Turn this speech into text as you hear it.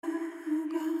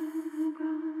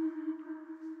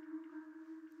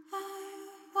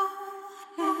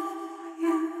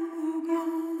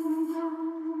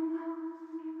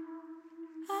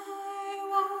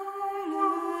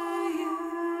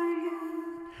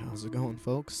How's it going,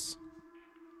 folks?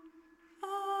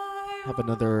 Have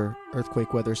another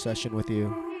earthquake weather session with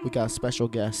you. We got a special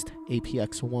guest,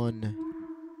 APX1.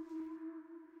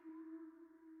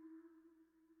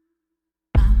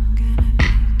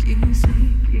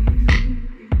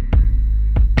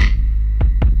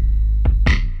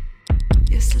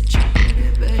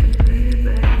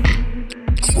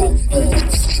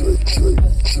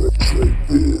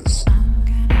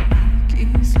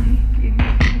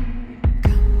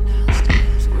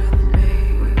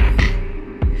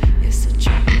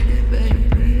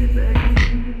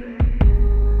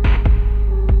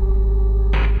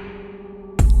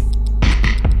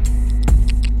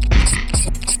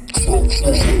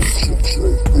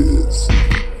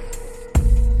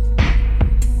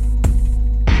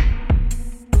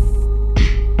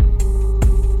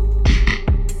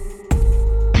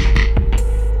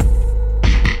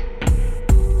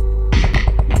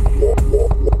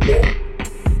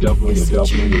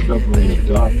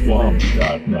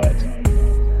 www.wom.net.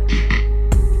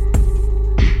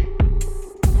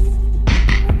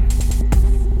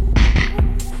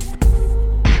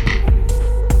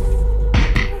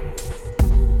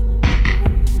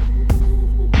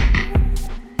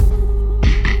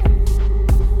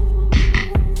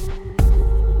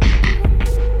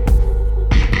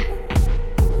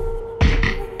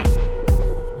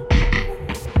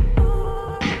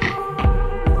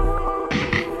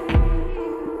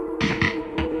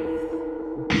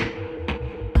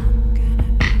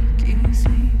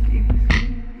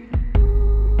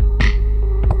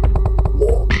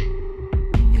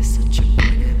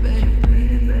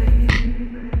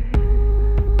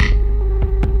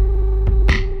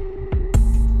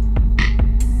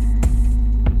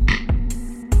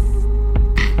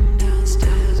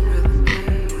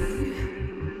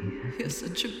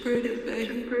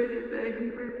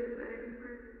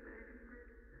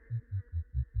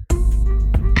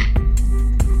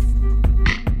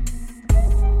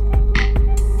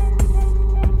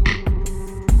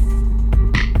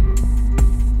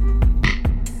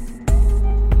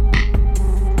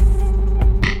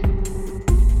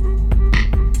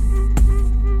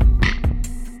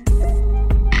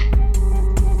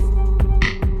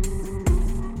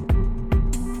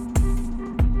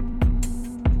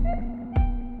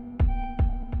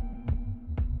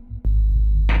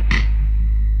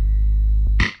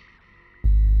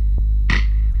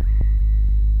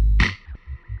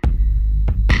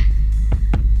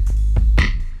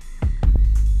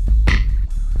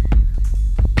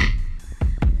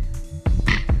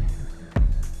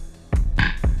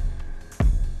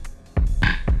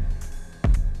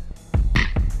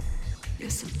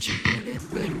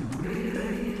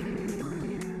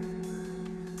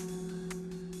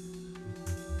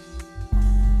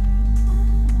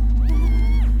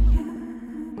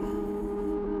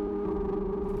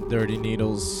 Dirty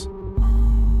Needles.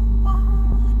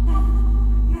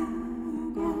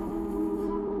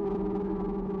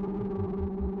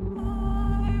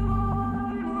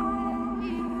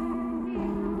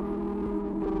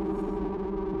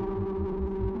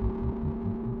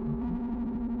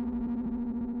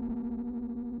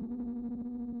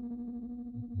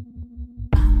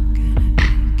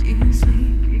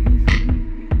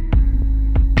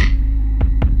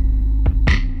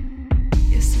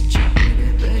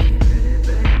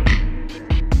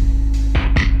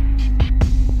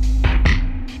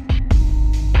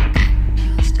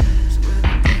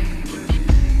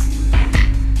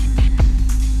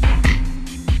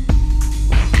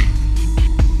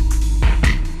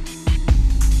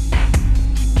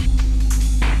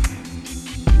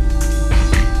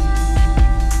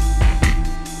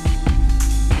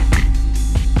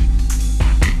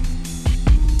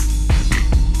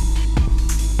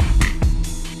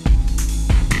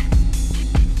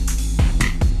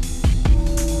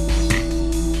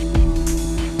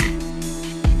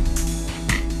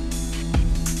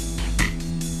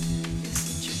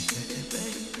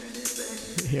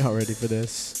 Y'all ready for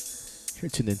this? You're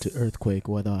tuned into Earthquake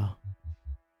Weather.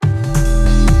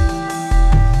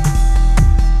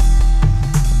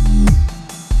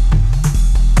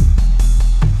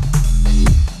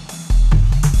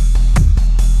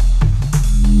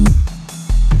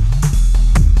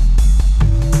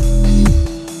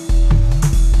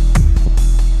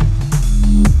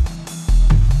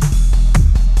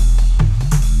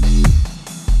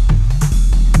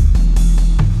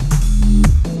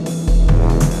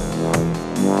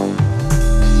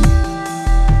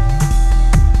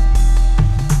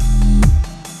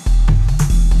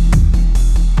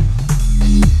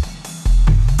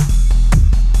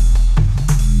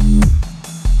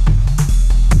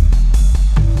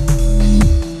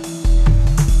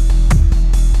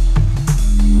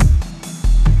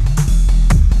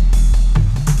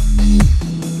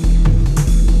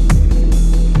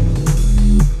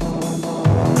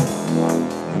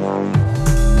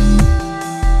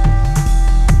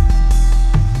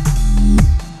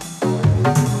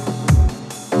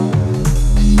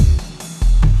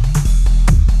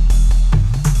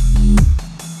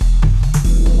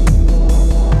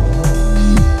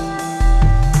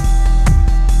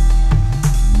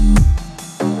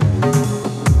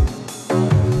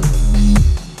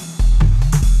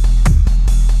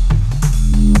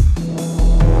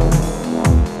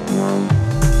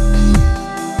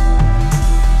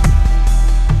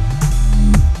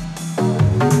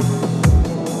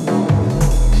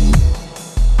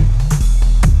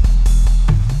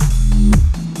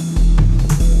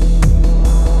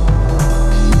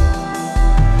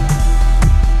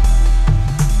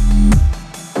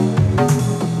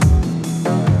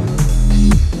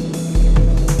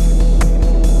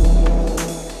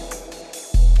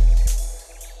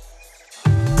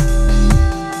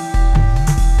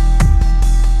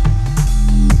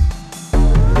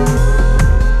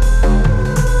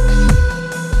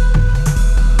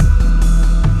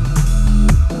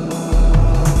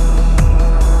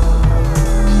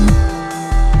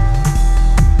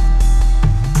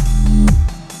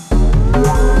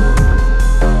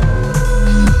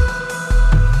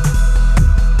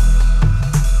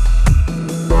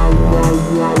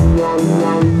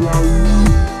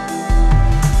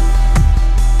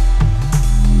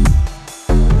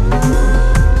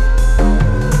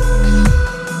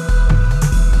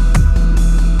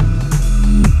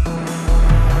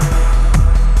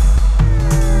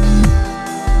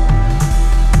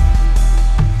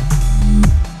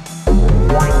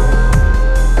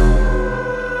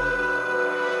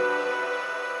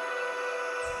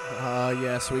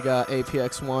 We got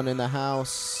APX1 in the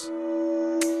house.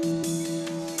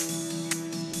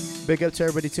 Big up to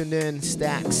everybody tuned in.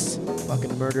 Stacks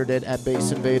fucking murdered it at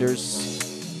Bass Invaders.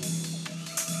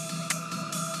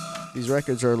 These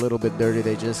records are a little bit dirty.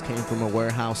 They just came from a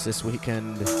warehouse this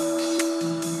weekend.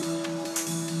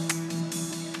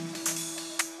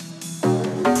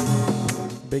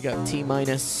 Big up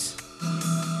T-Minus.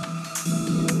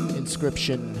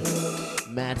 Inscription.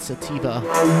 Mad Sativa.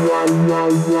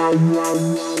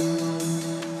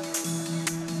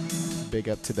 Big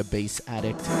up to the Bass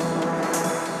Addict.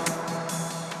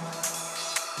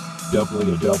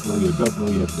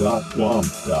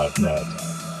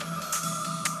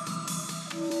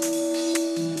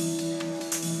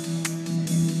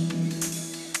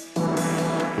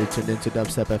 You're tuned into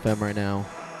Dubstep FM right now.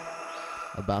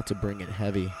 About to bring it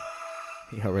heavy.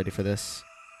 Y'all ready for this?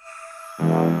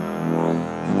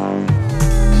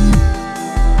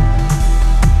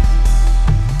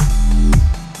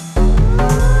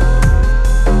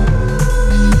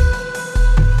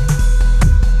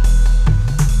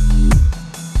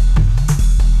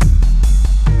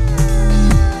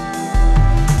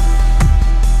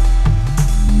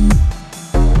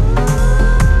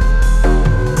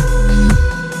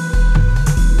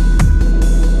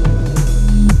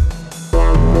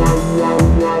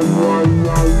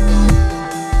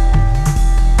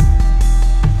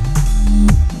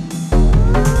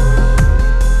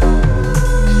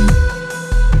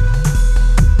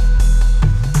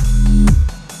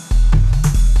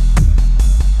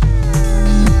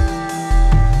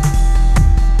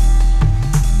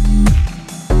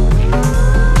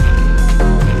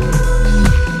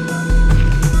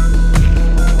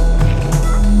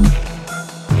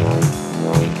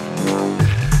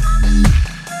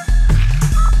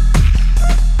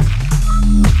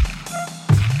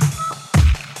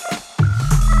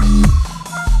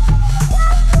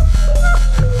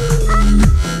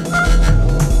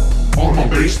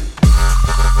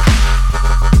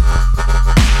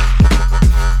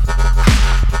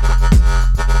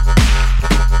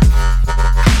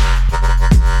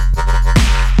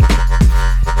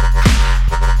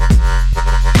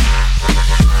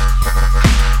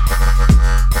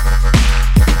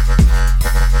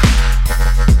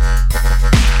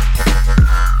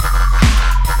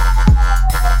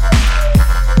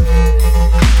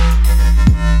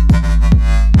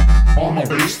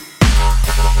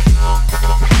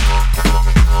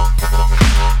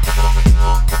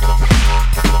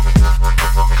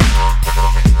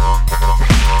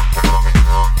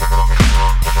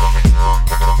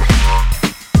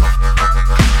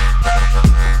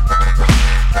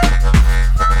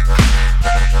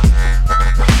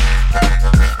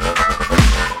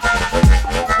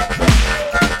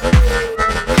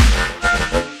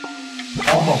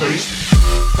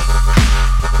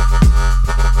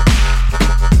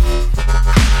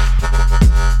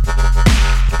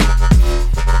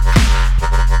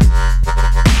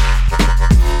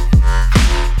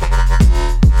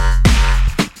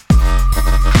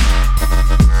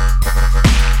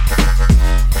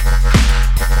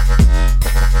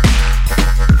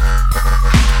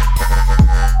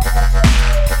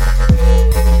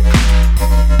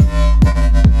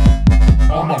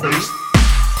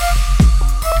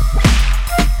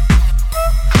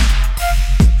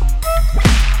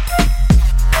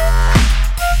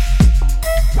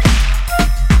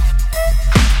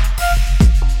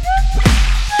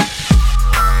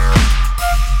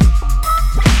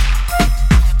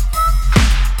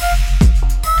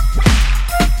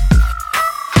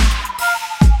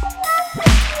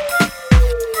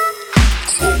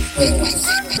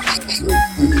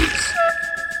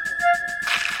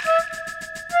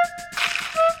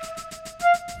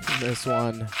 This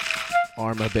one,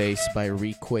 Arma Bass by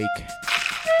Requake.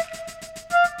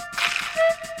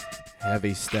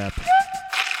 Heavy step.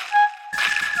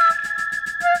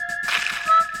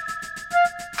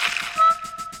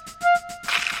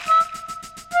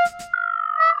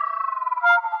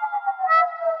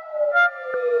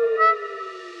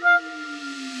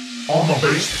 Arma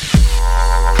Bass.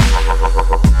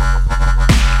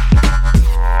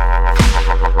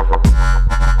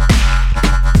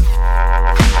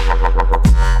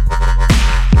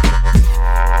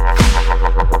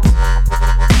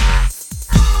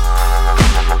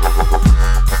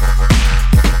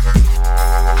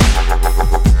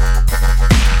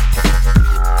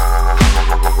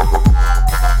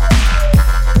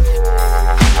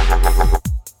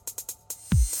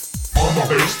 Arma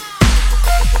Bass.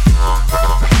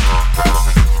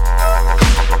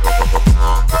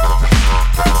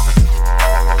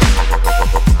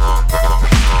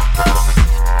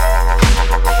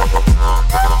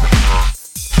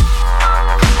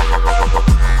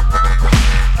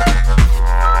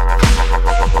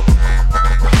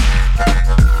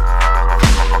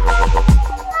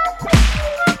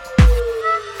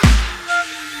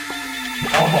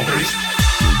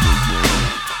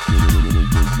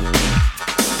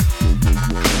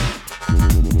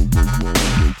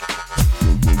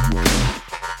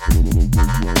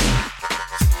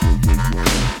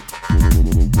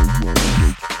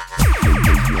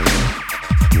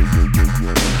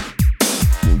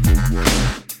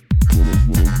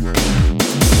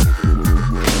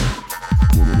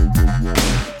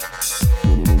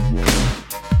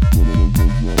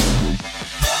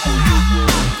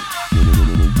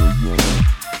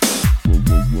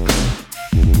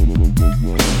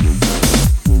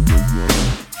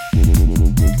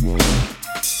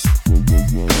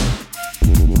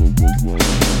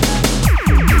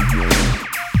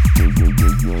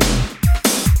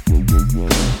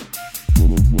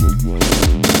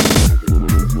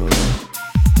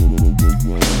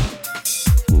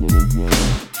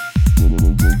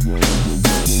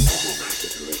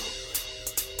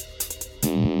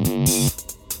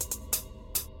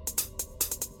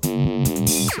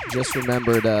 Just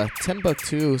remembered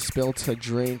Timbuktu spilt a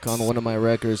drink on one of my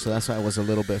records, so that's why I was a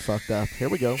little bit fucked up. Here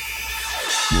we go.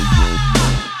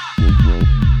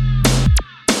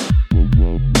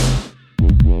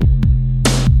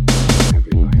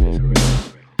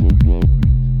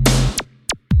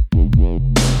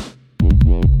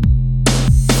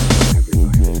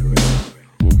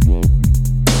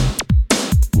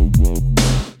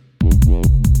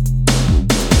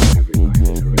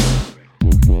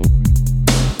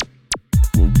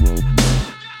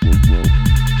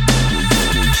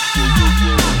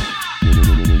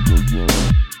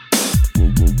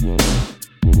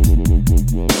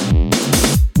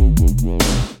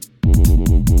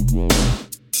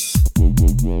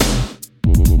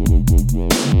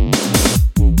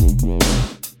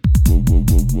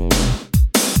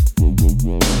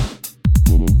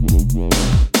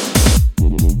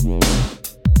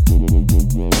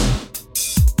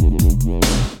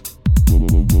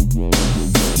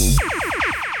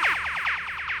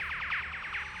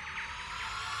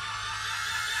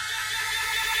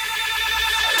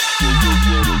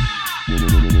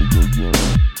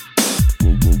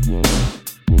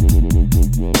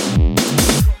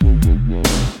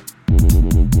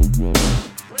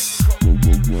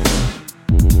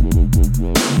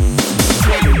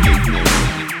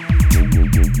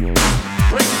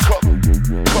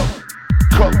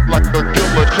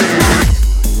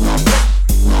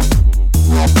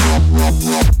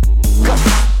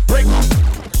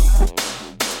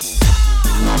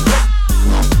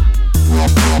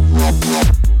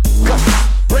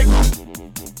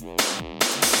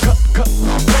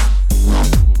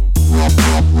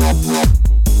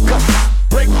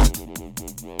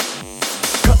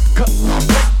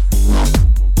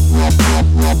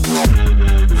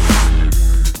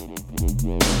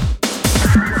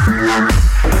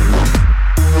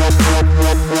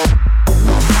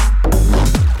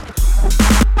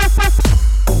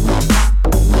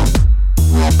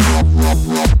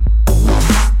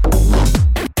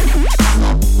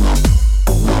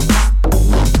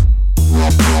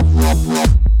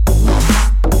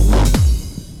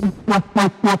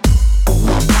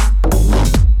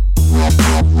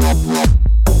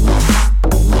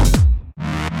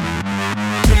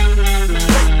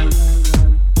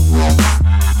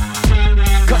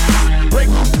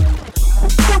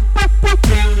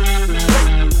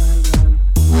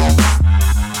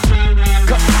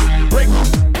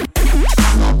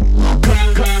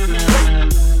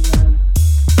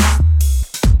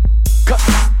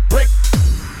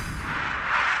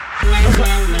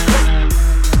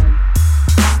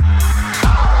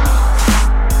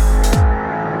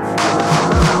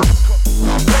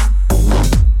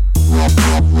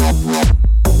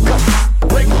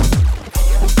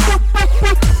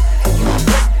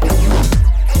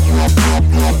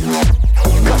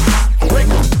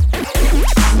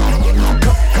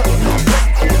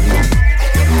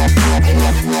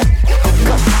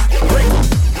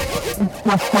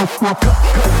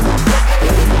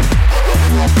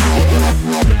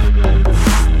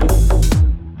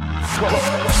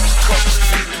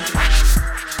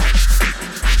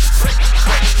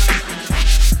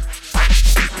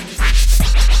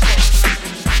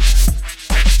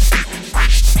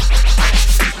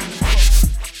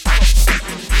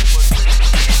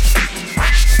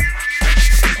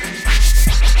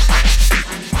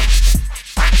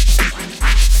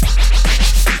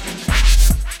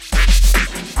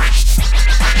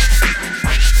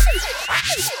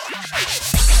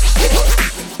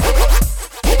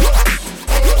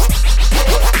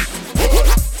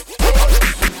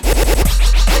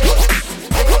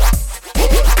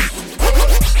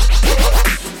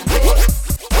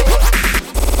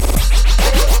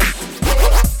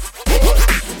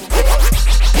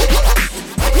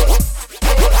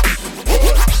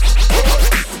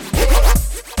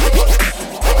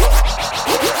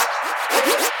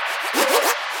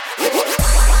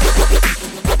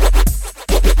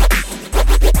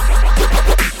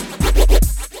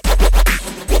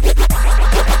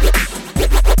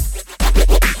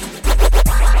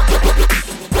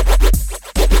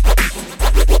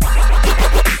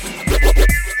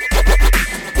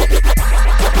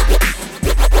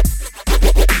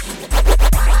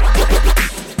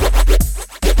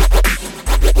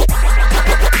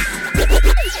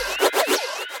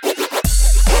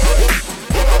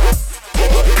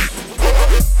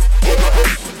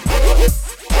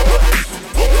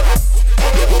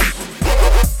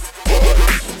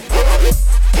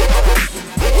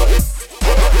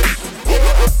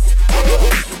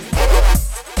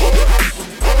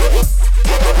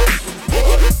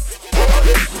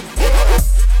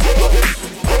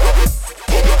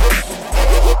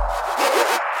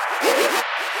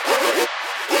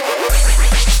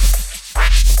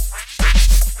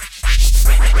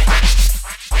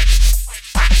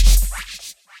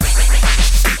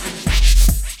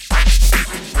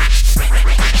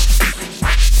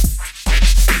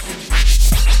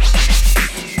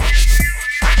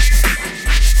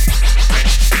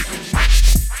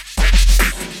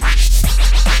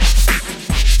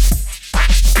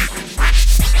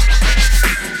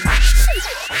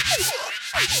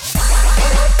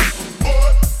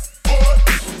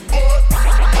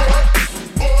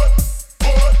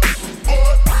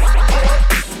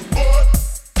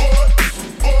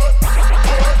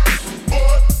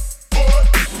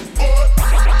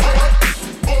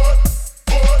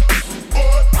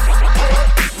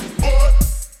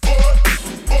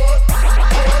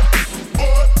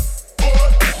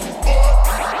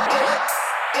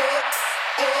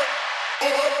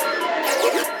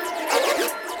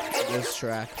 this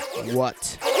track.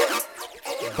 What?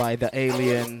 By the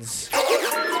Aliens.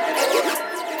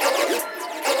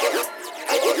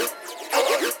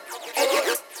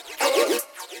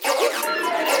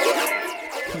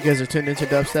 You guys are tuned into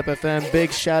Dubstep FM.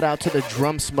 Big shout out to the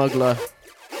Drum Smuggler.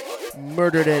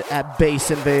 Murdered it at Bass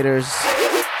Invaders.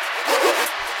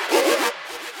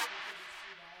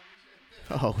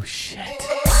 Oh shit.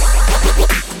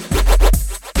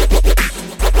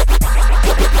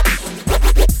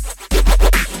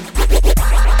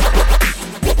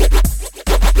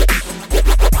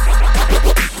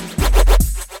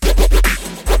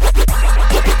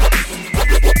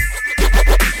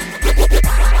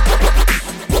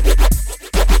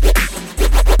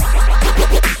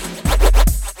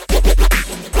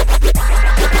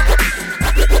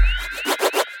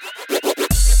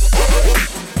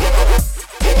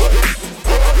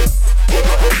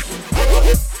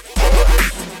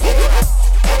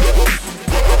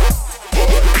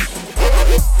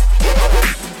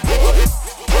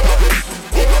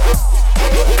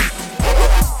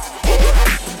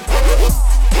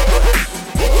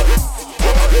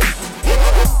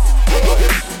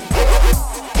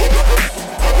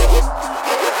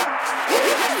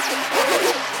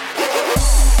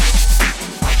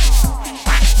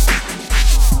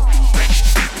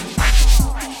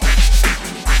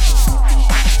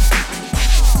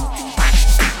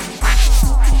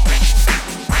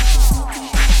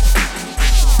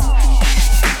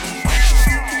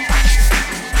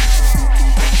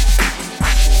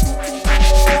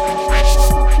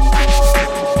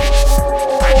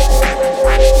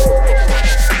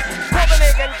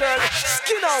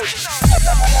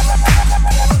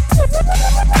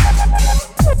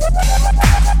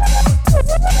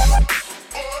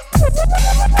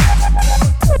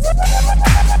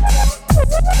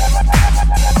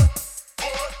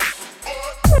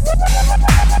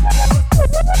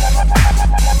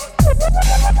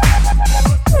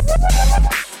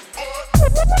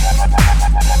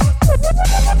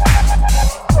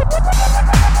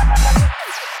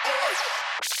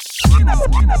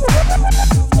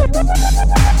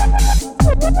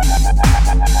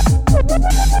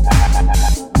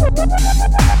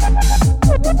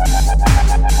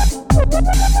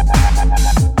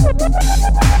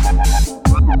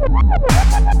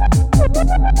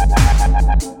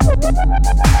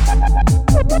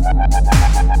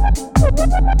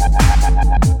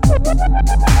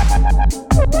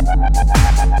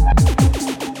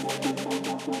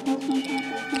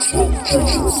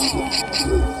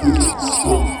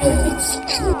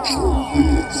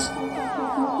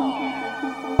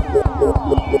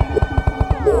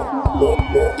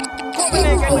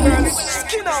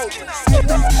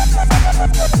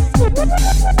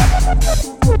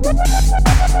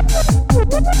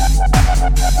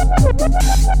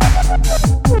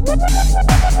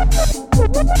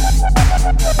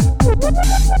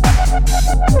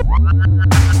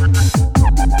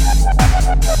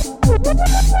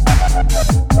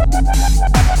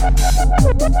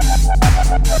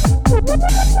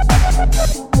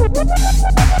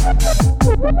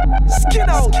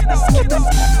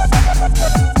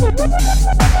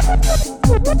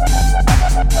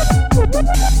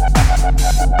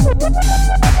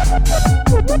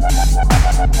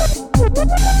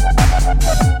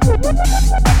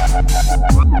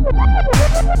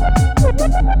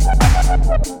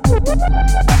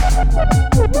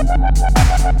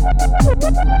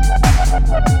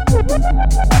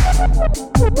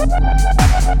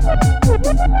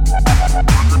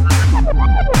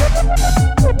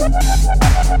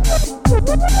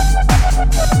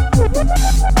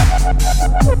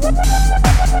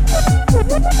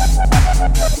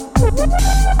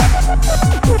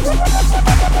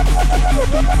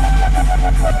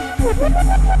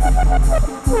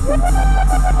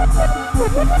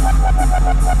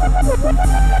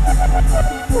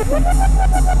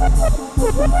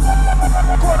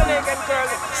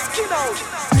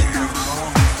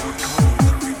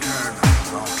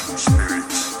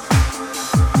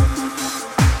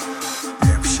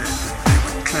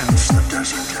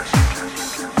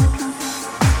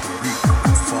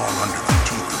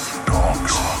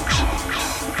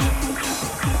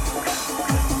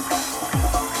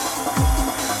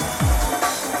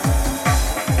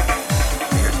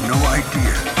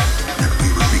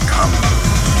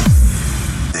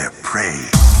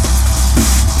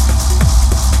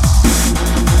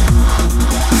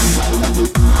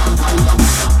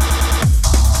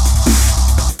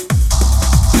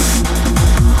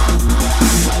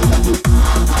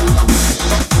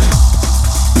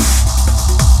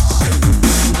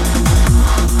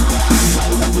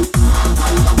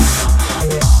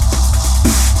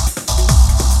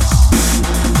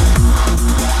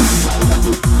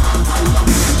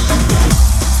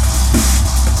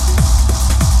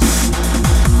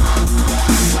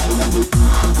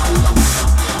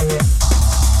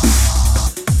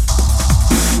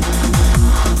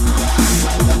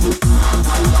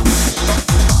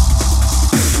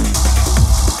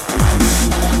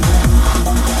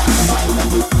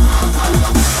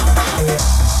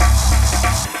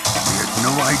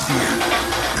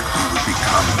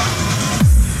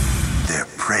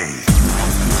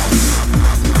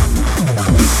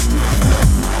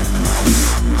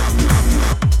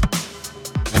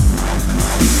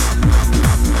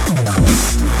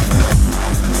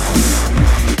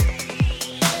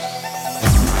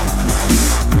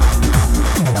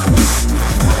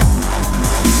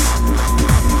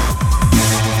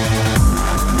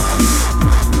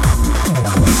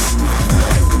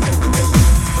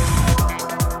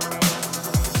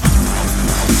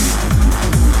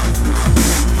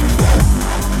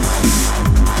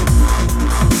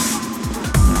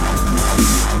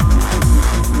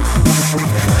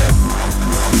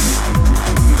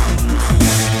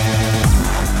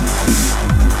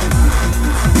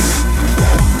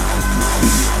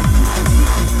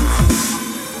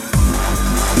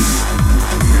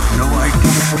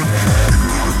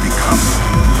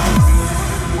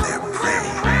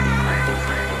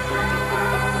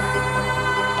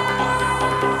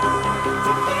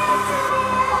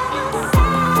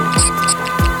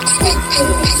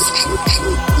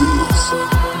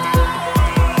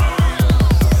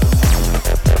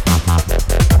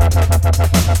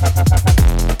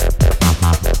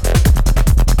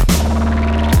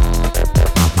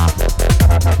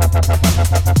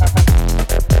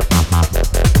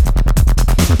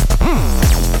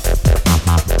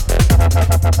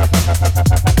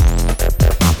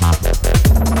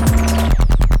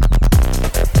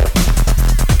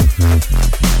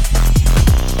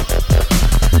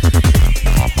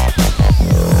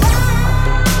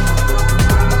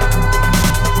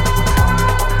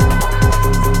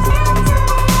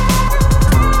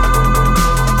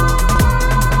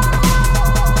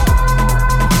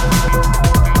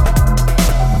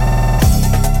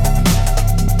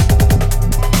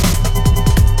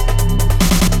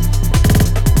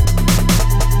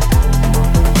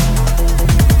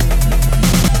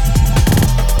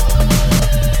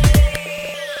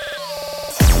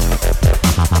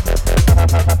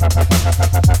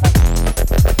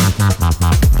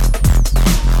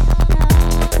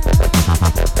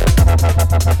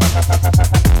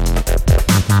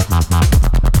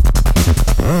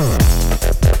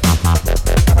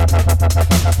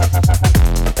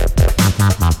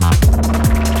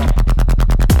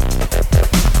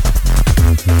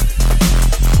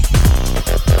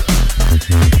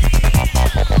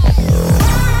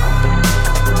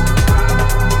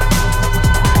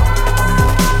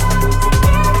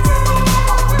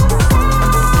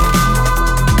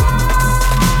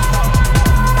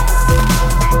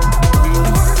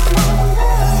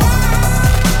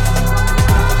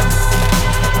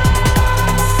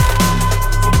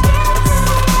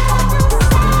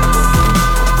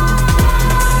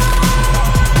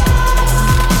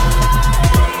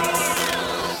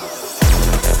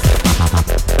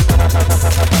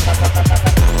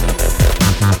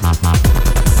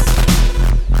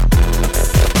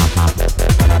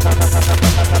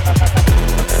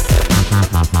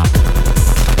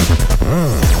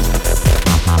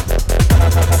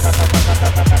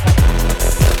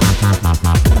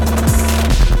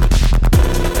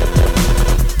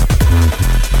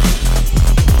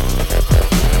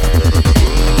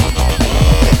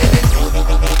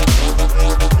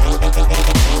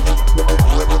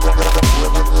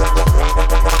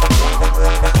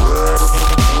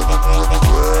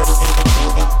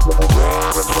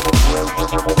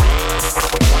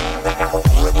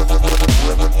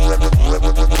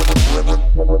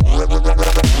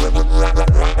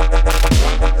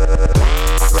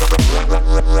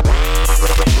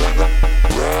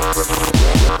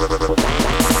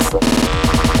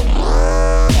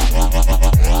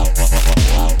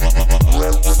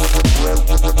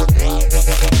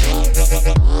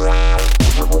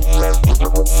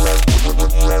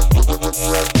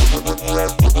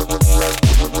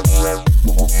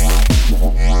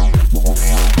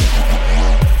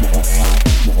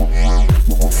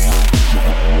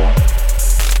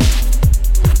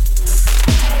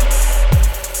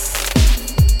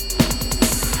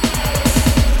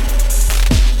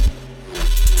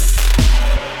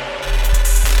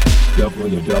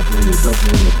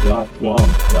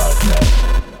 www.one.net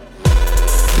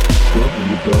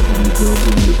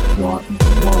www.one.net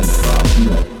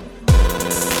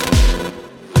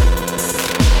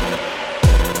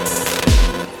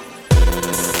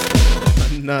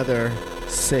Another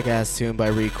sick ass tune by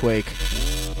Requake.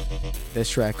 This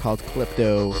track called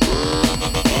Klypto.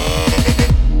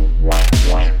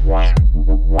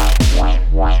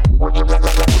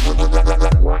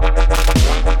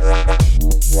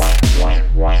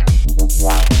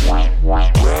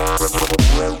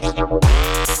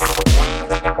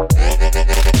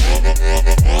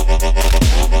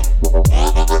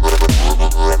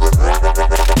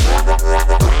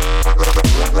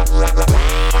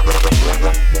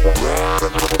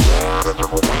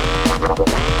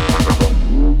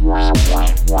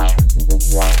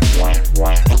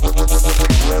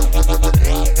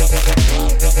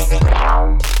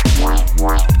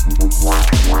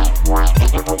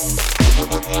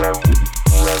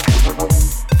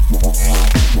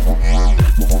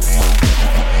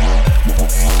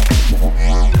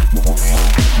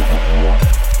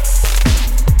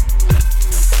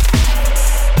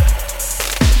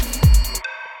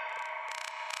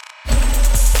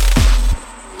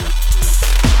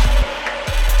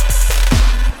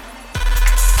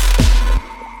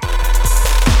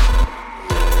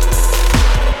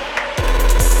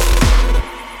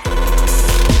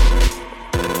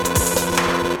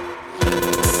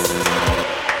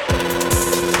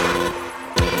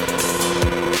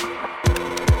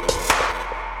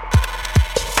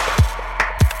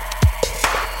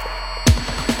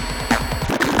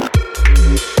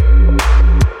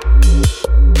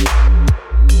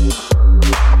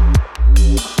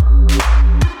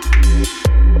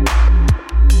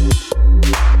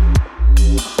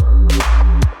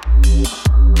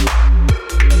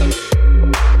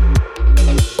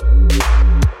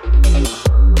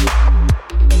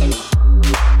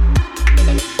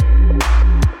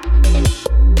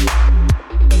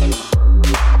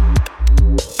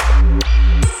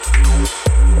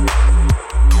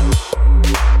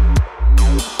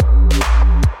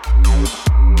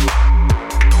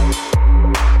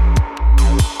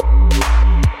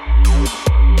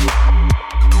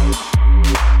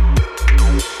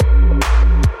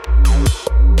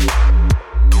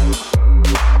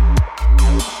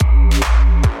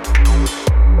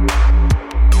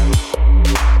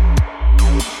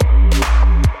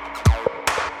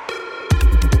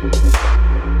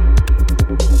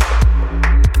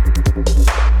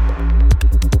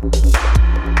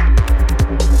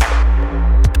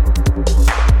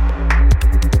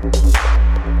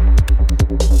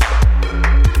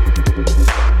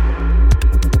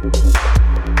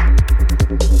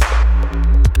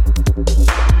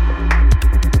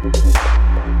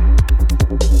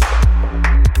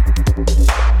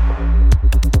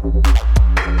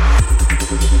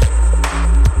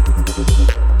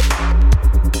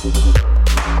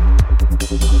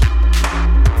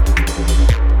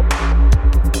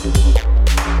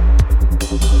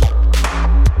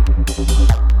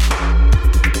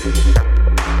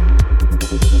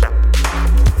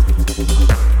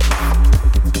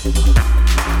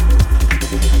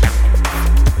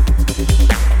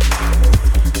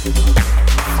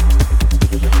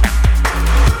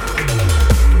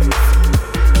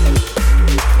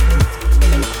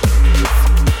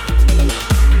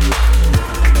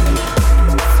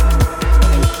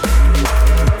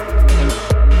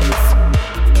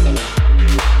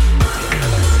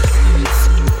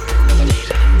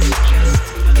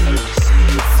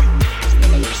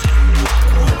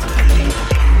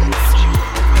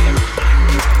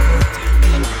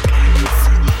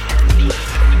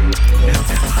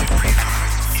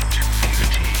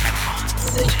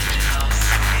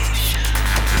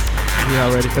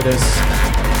 for this.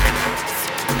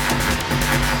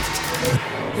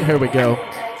 Here we go.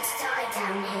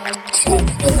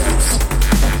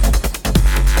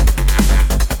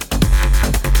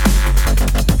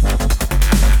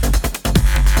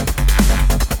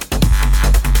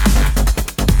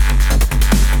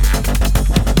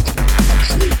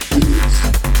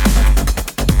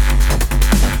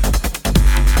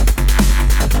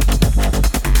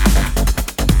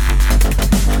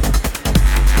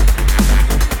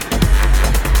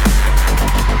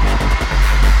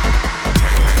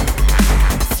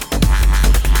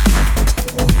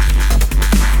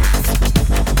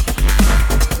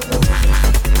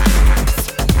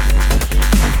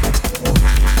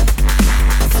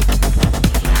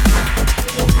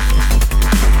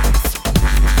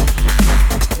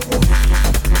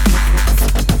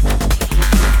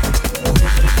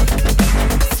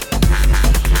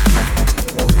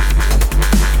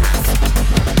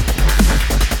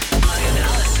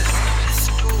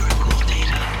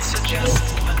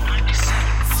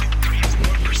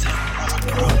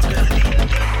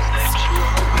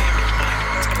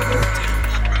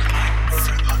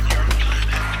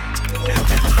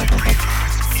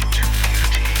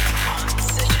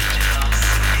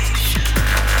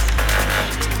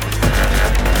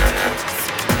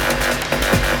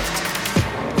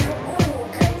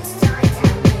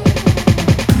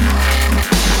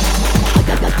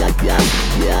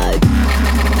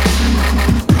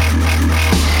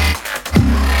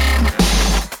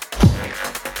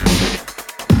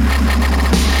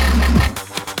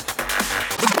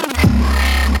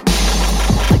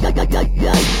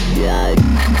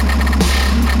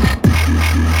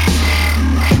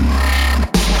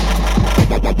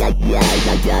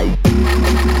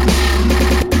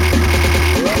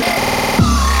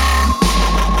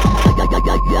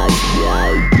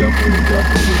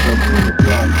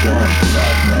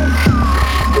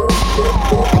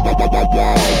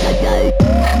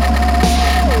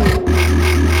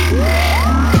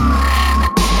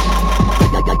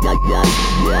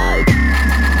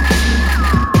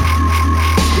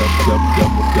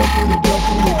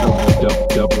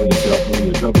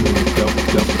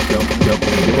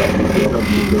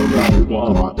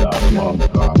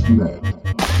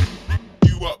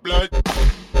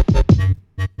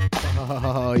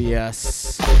 Oh,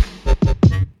 yes.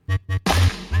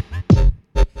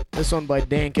 This one by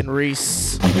Dank and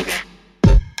Reese,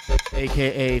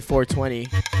 aka 420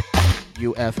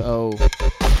 UFO.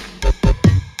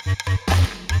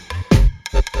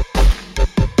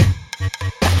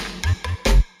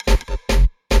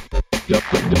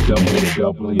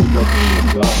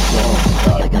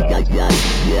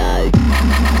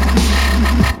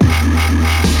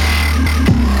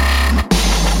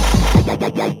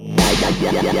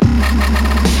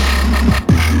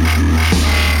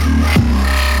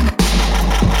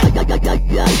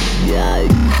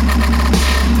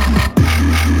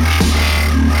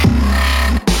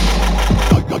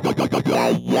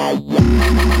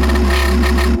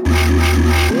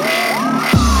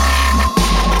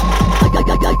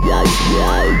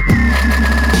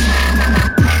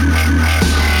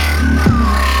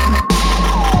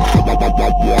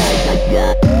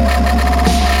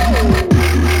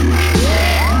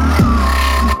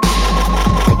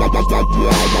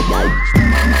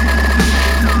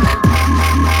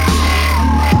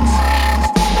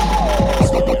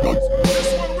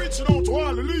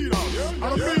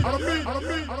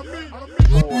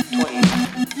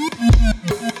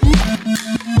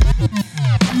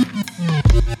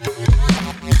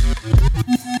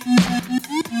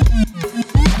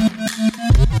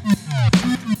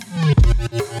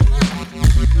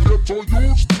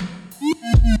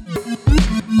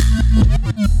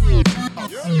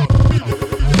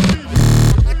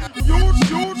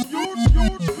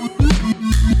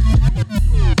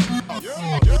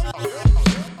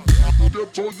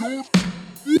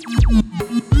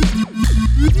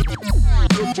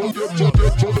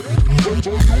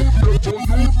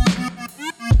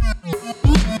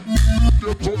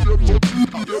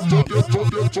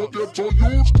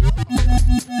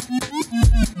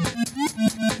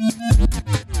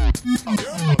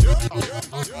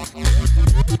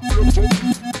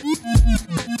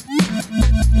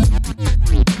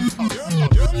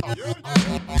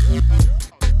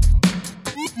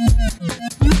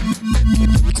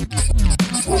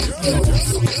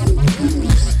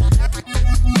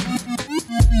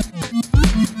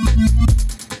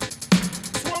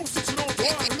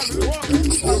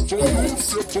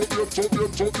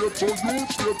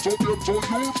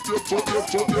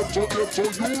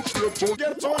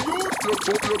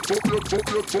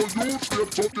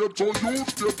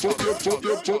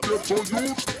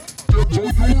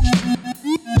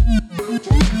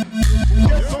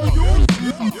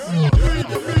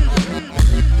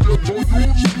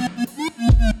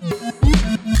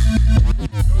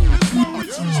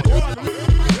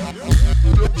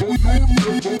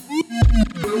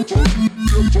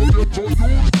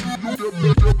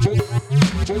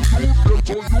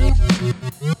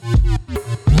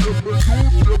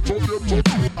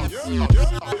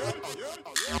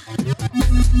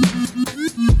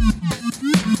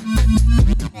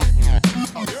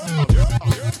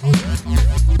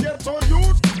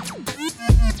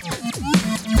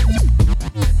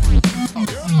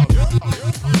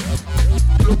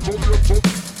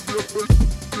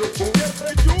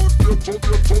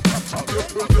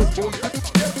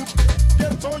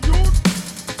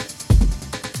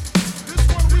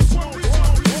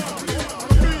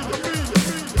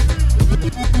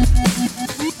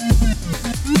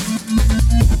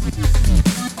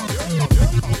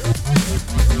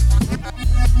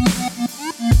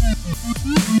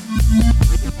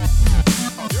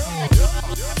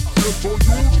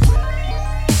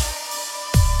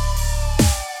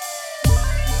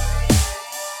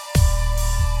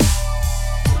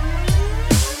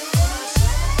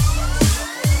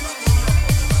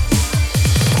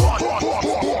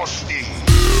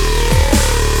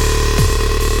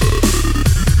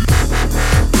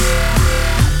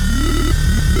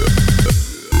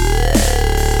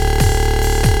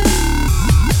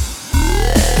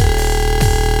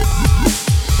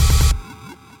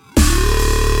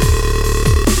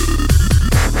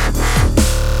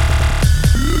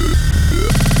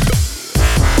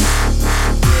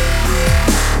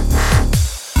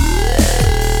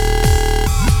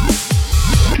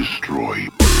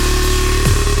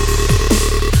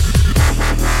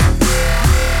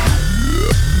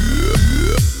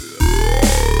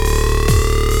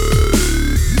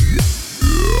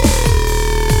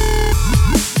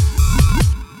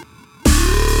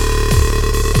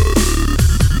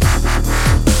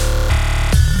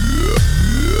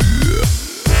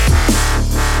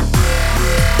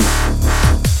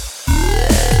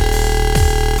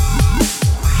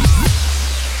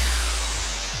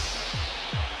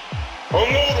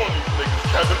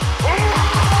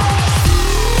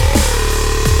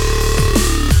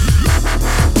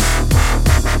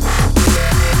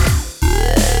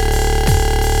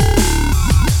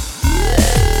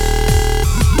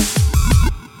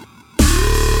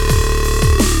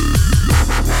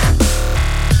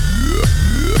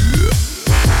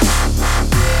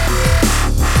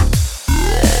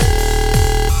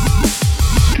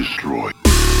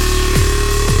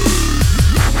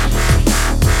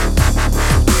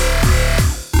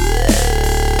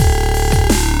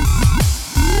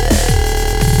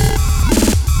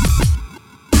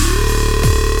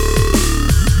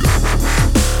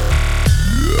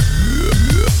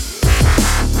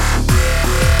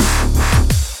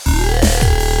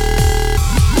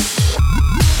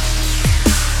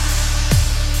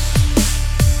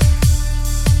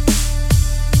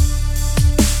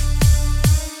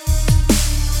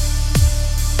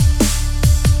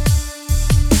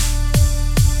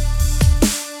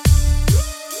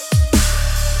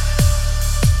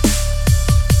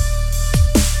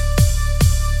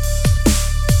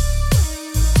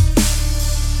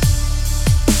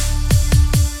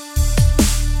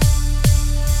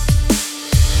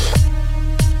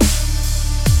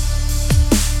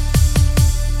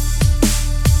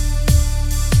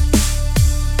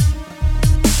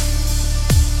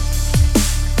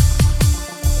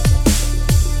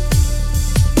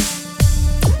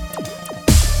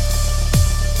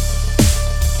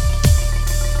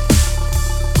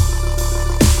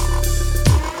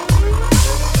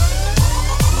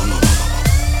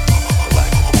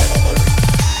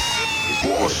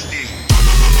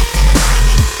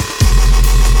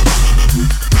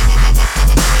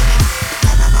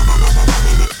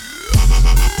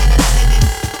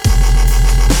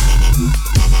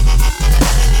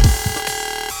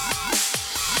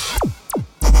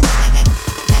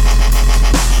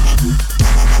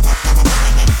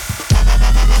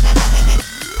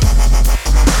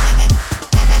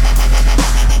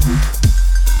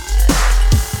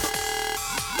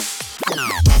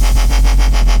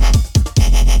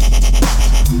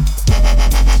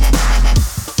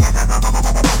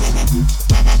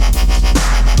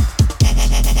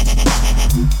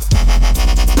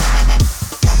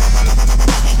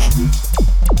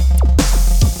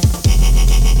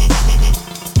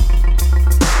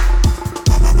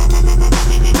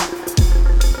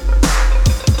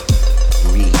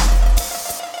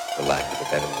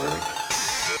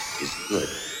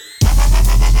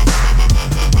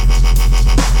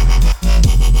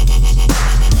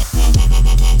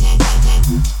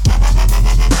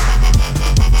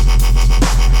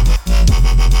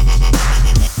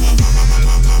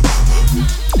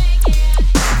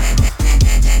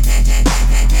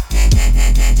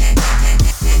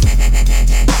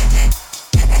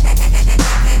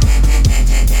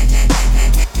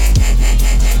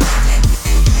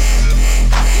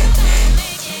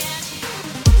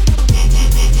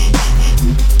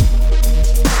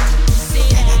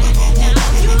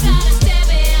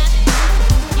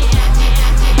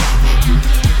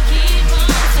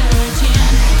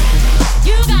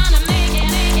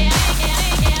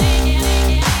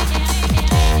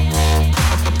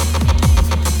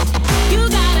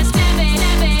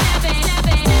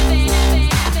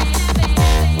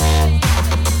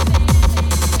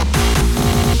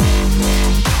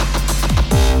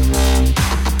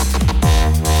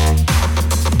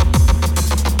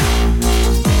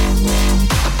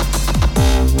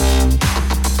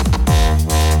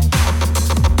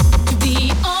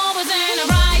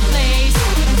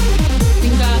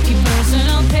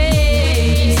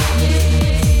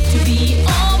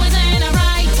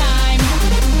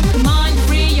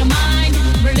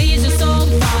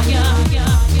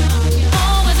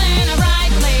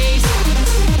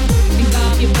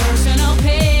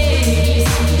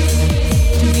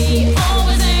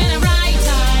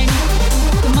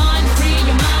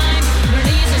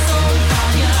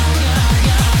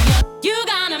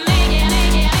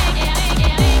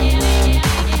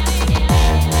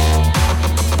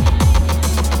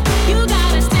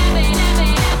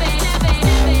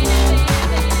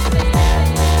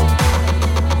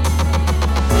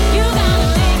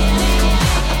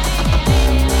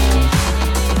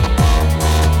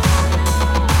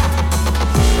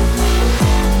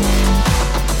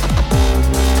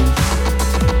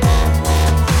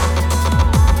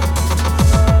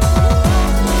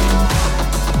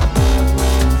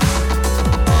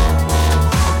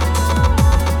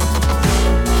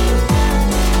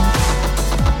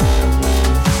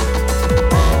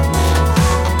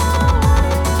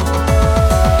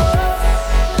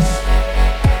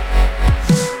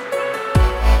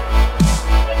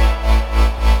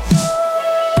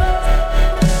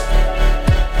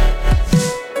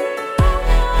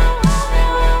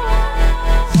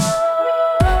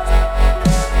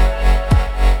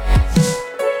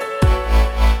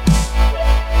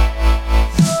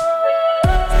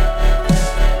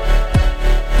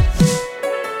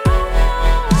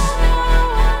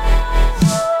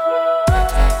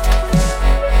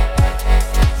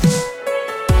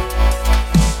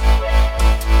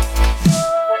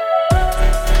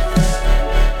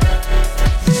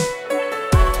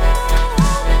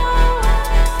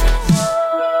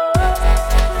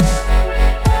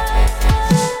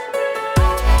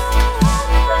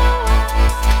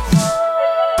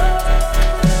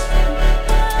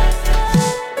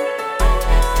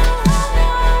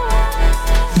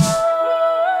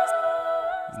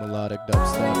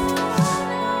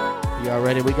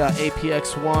 got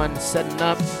APX1 setting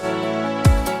up.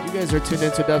 You guys are tuned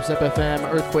into Dubstep FM,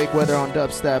 Earthquake Weather on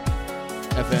Dubstep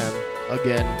FM.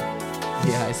 Again,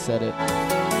 yeah, I said it.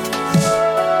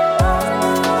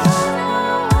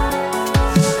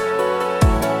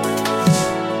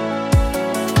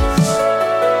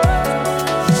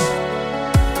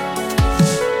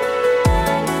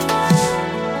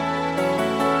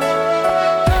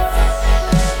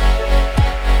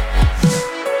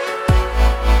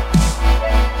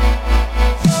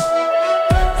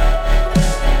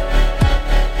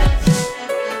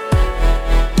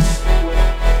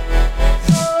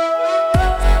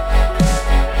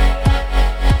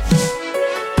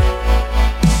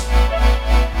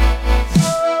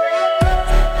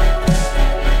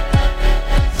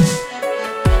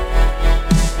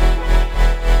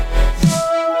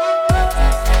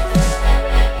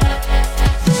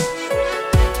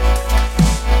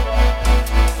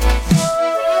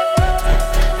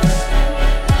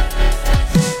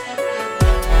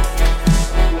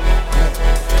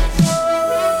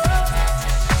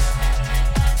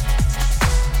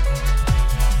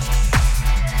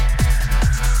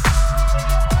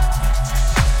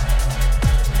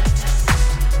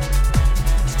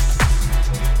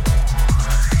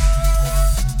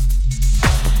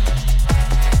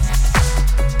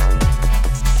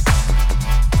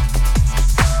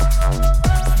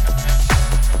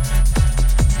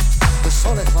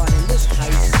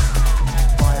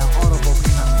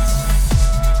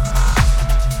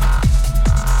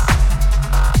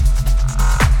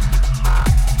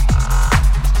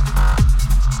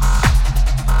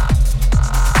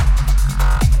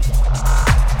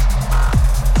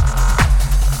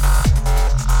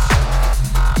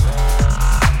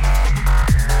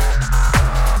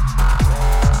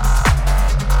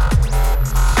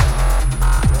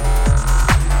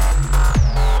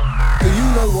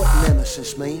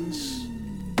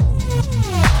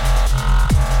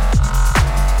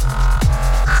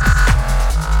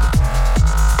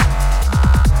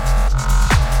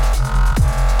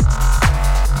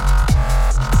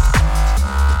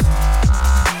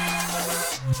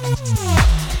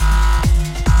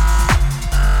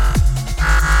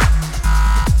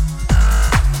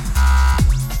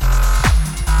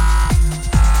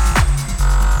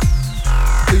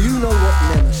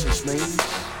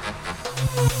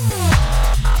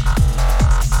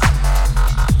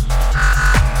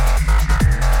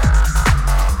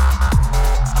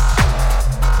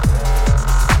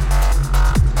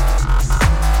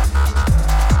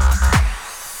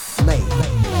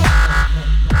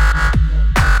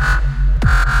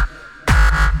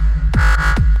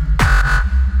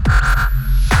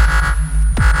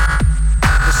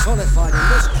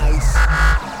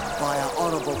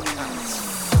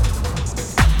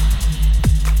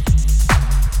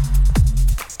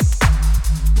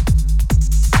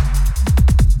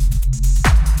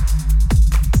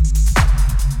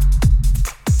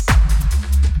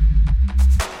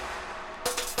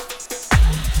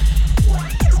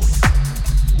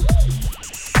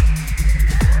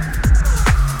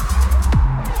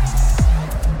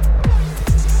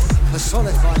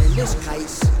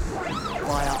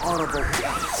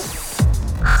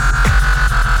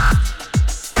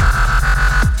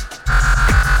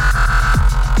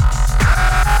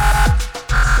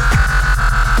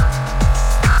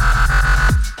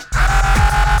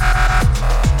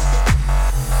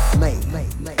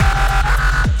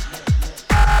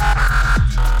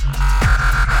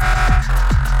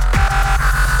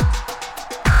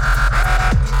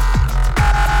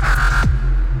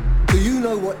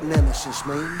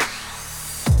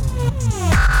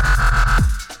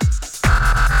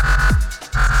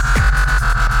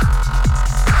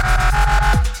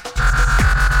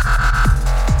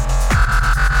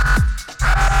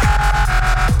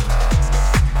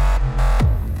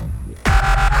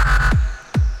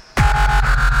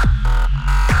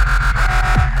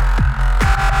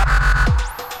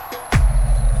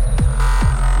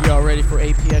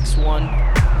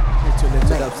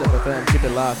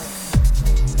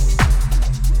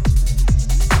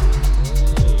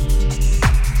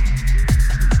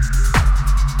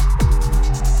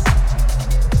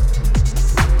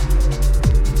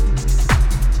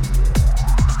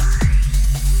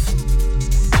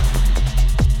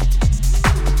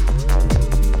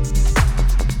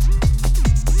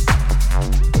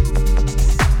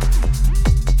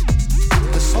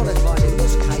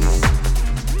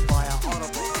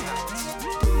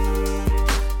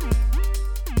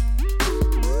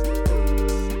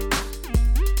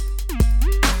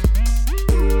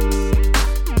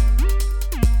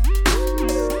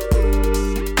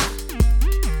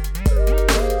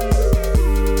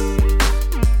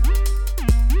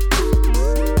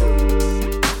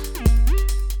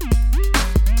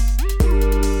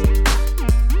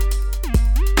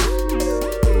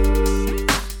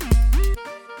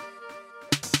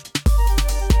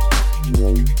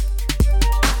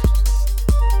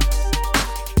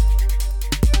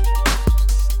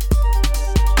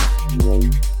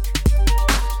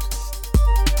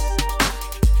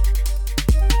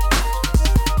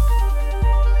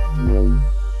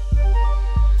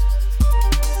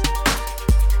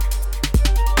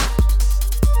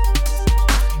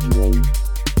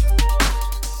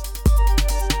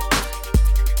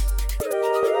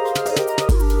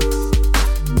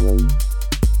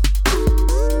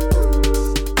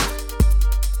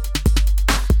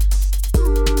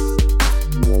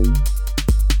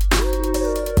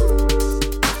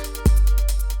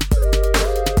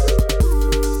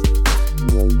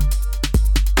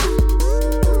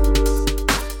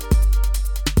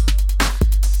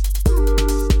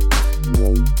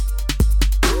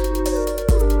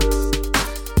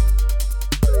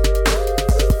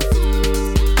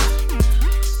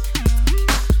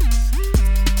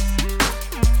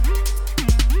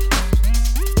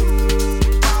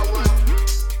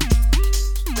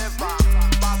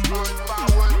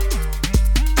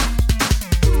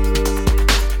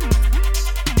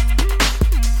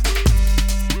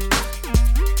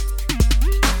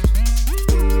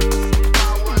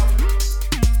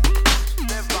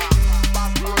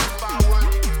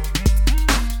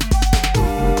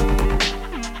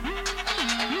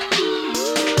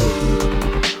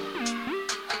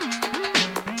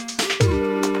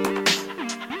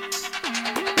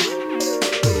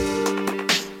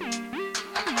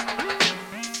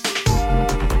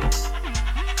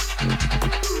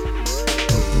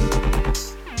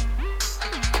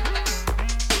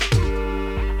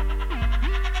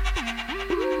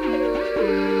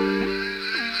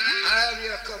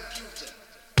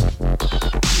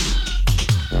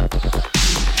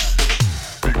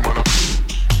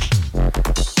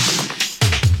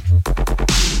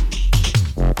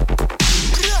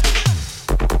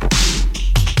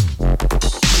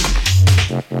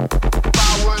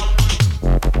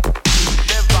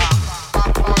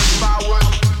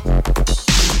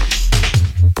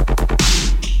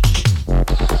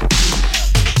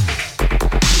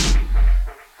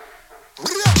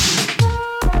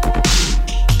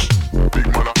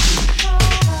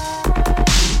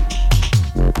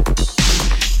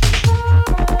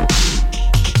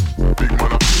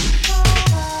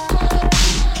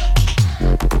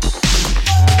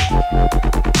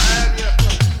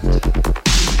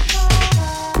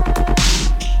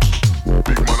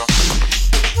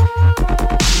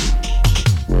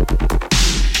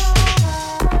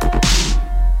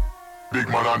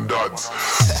 gods.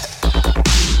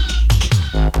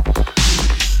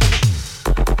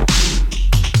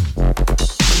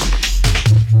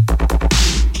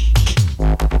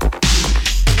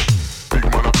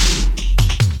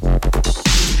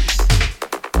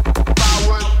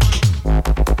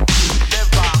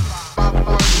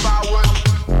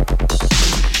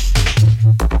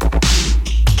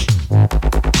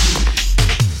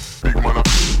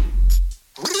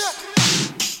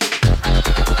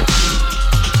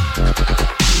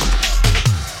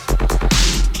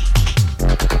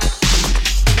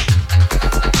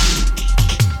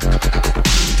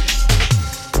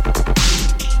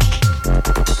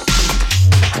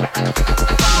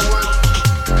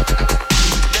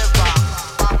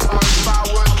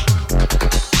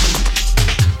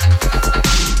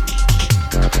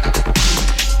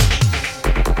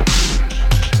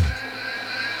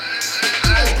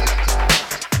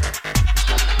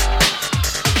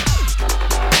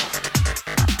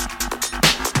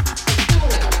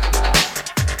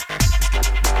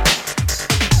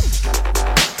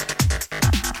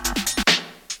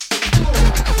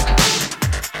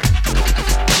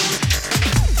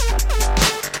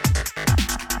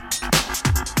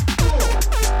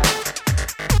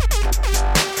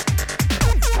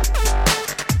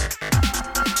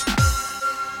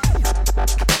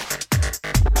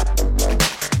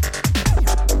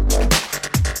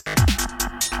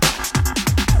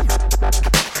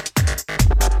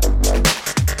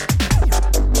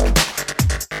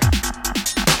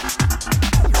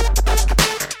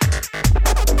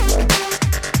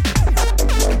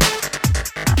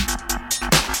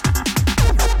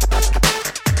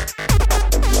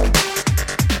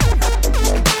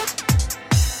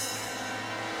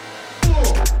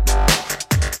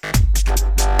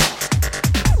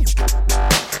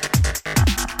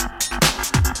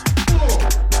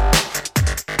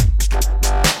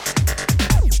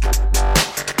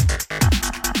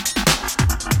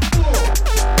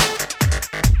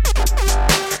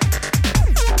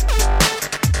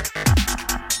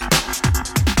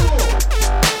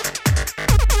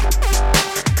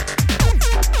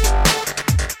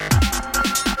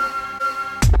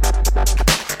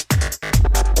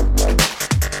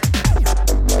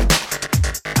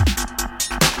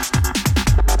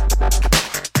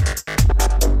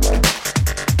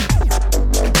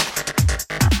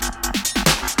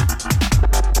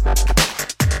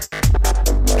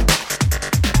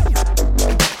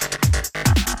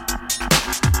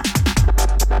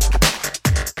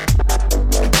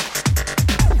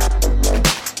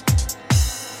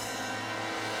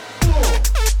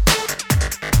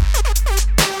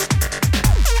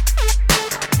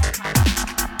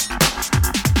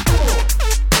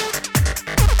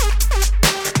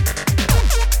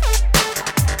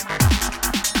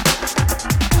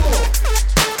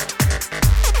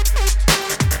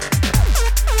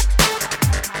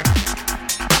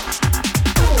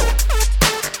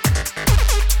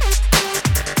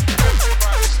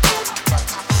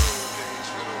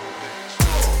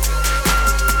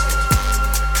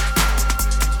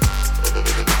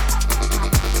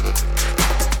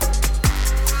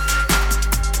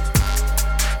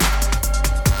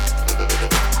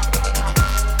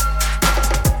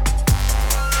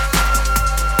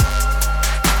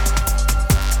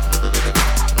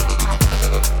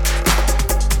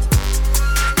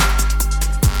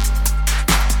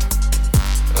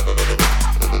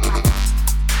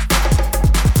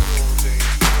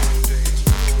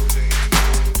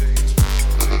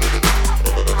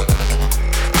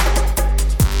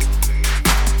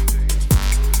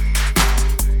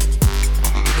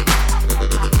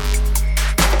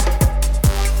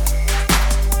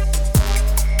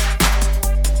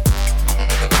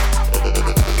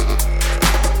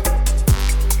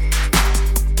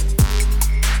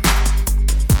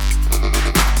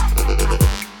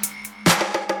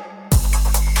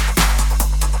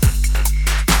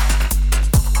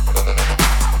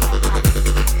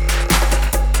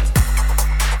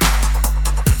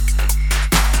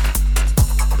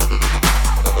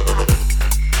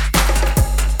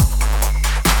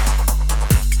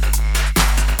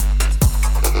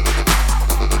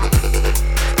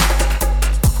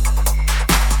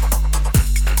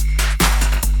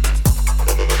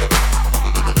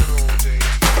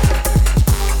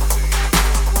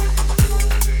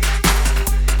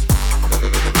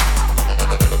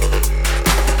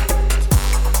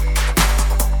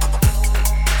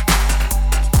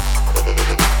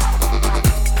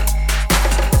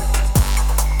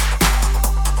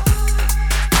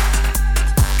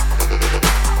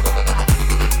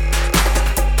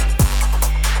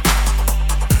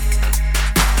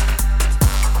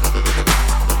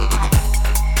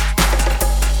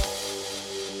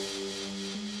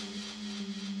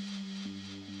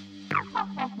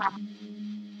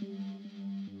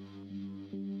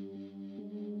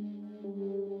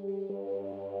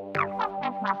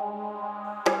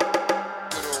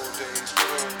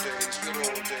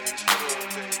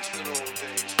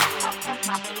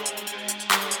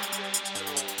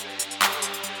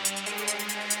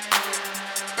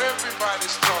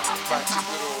 Everybody's talking about the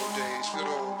good old days, good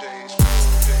old days, good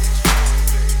old days, good old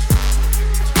days.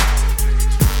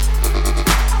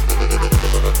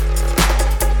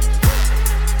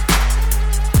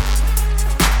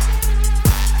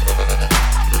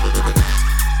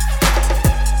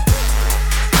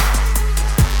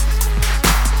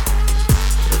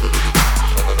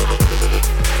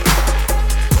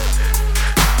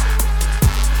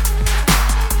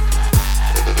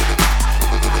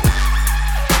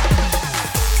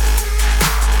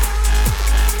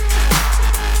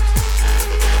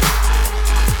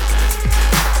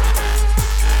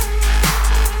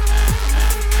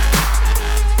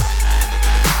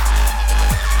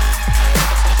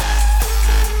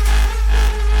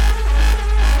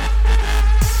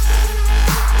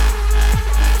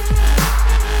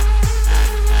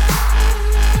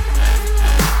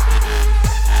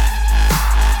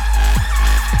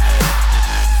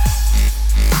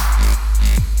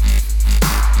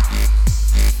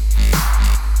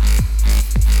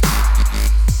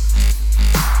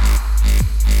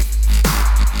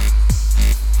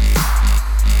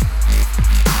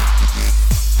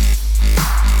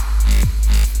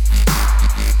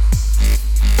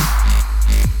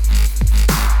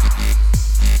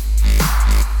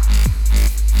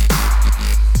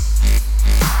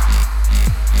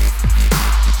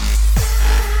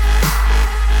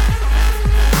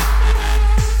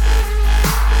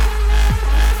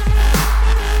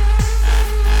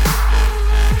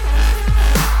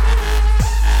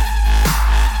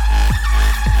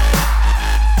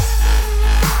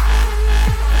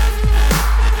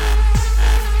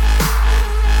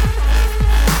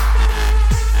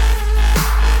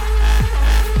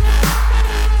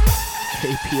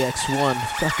 APX1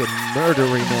 fucking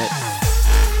murdering it.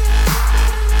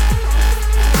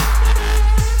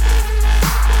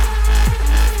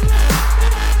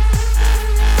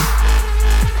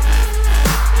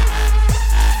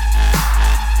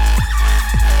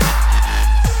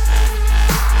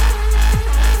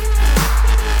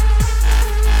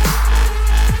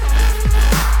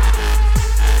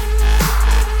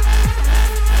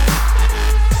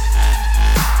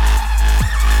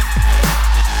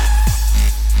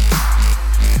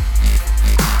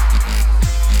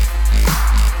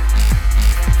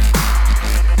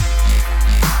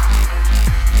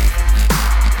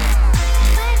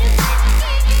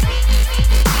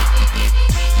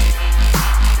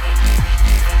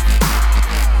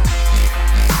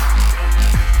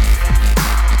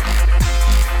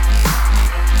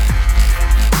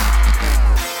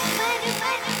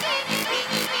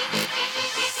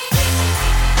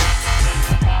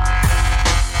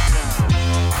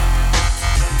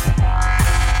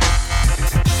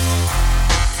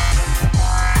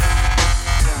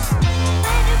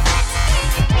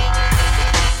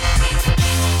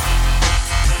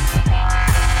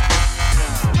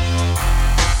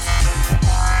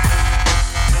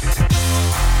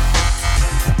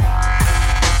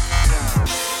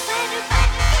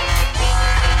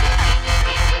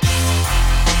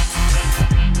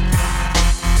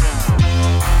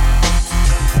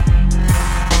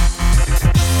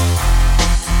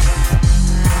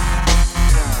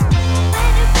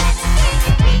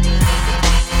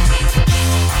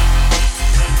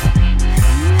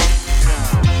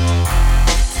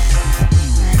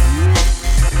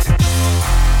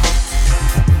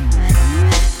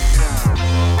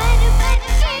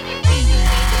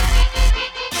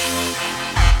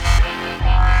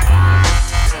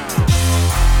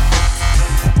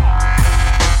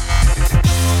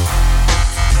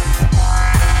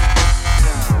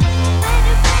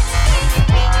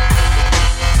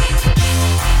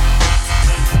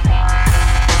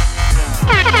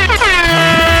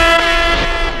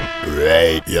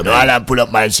 You know, I'll pull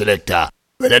up my selector.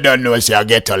 When you don't know, say I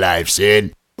get to life,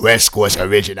 see? West Coast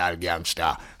original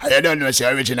gangster. And you don't know,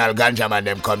 say original ganja man,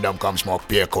 them come smoke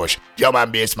pear kush. Human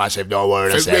base massive, don't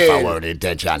worry yourself about the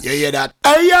intention. You hear that?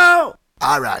 Hey, yo!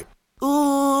 Alright.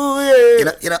 Ooh,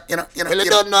 yeah. You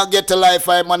don't know, get to life,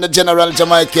 I'm on the general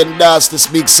Jamaican dance, this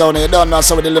big sound. You don't know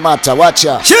somebody the matter. Watch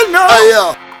ya. Chill now! Hey,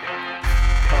 yo!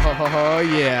 Oh,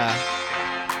 yeah.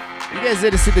 You guys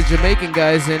didn't see the Jamaican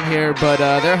guys in here, but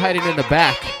they're hiding in the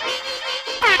back.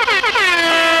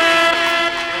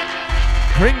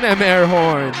 Bring them air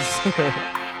horns.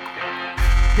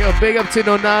 Yo, big up to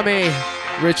Nonami,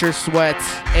 Richard Sweat,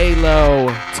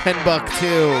 A-Lo, 10 Buck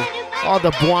 2, all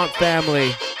the Bwant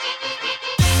family.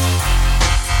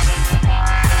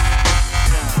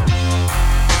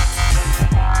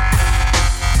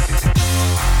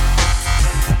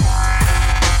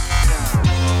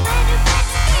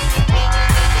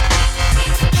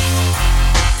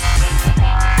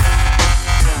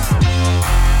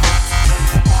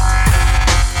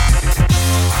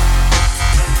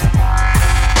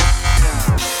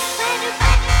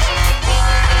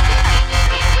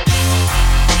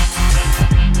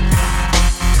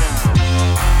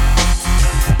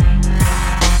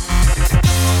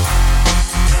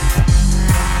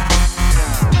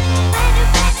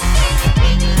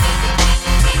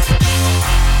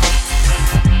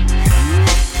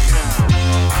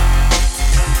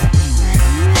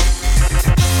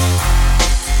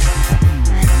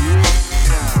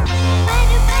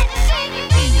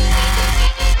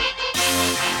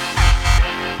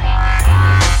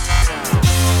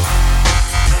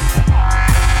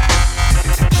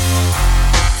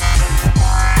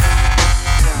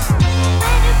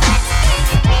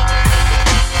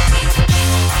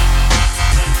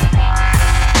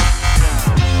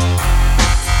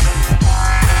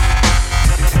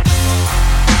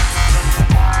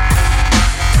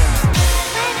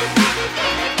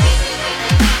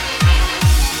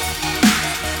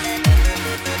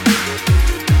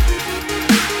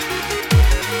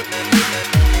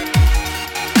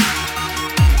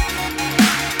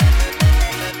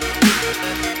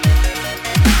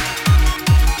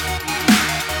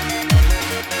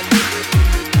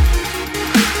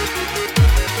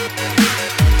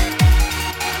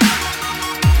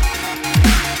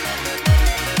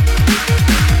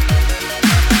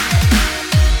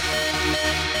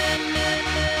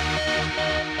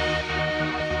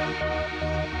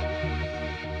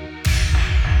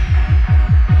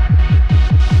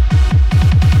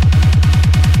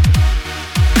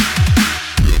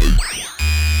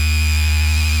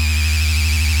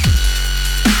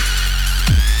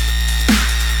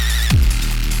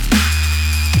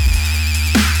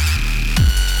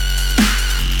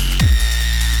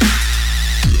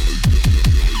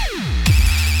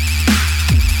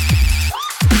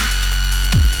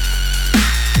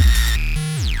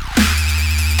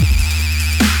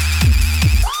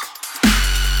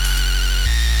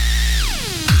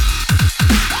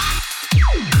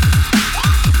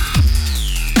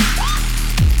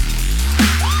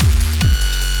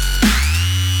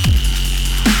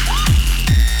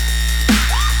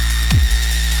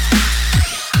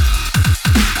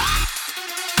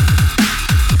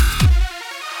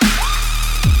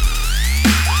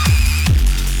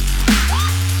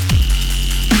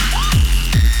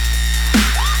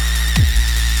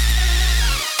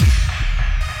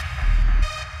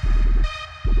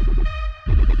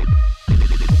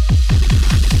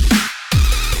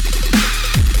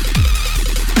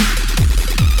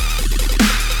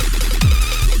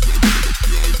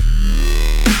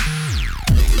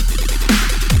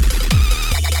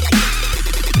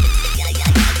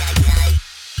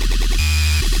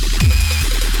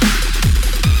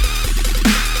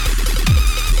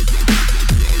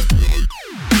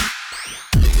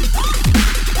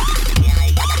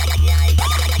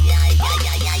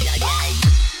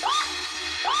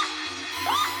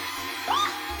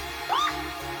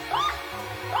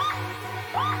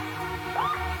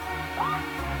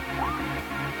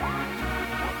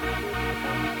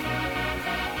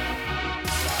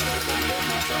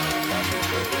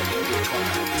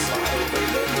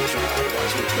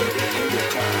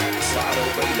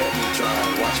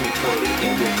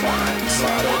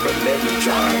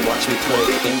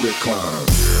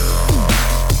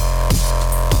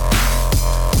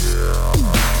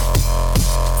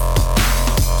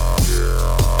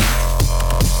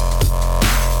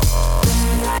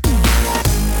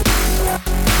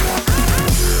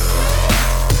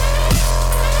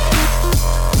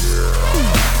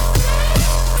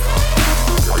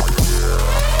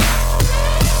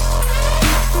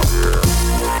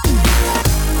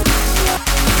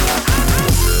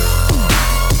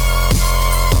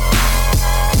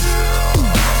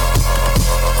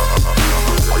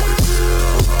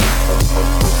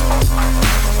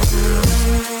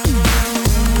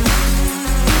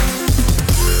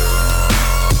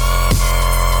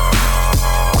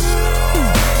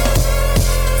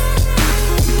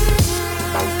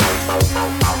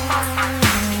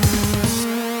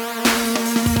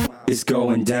 It's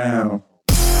going down.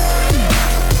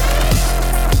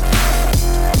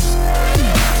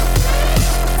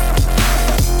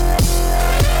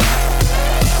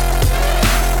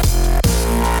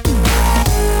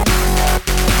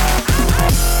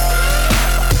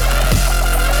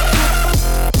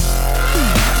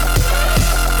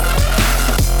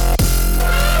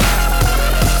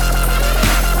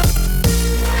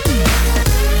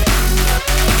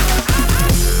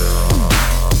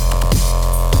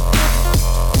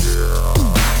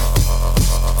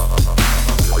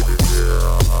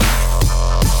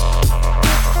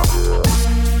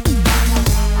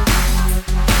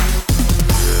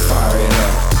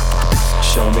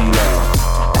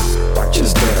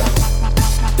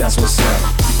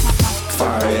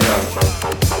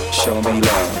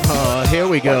 Here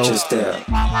we go. It's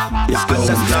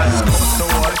going down.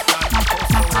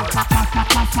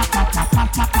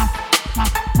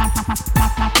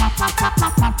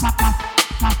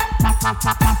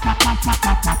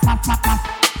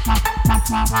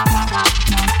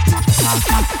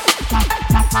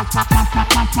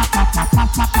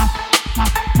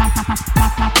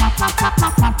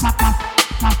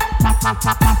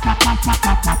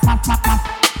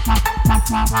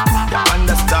 You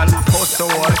understand what's the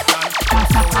word?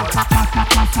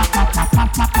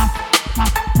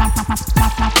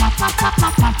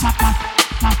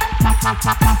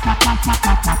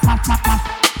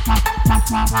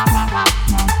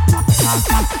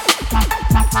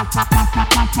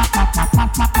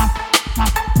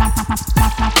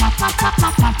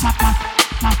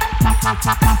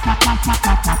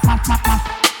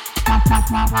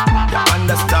 You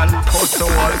understand what's the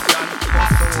word?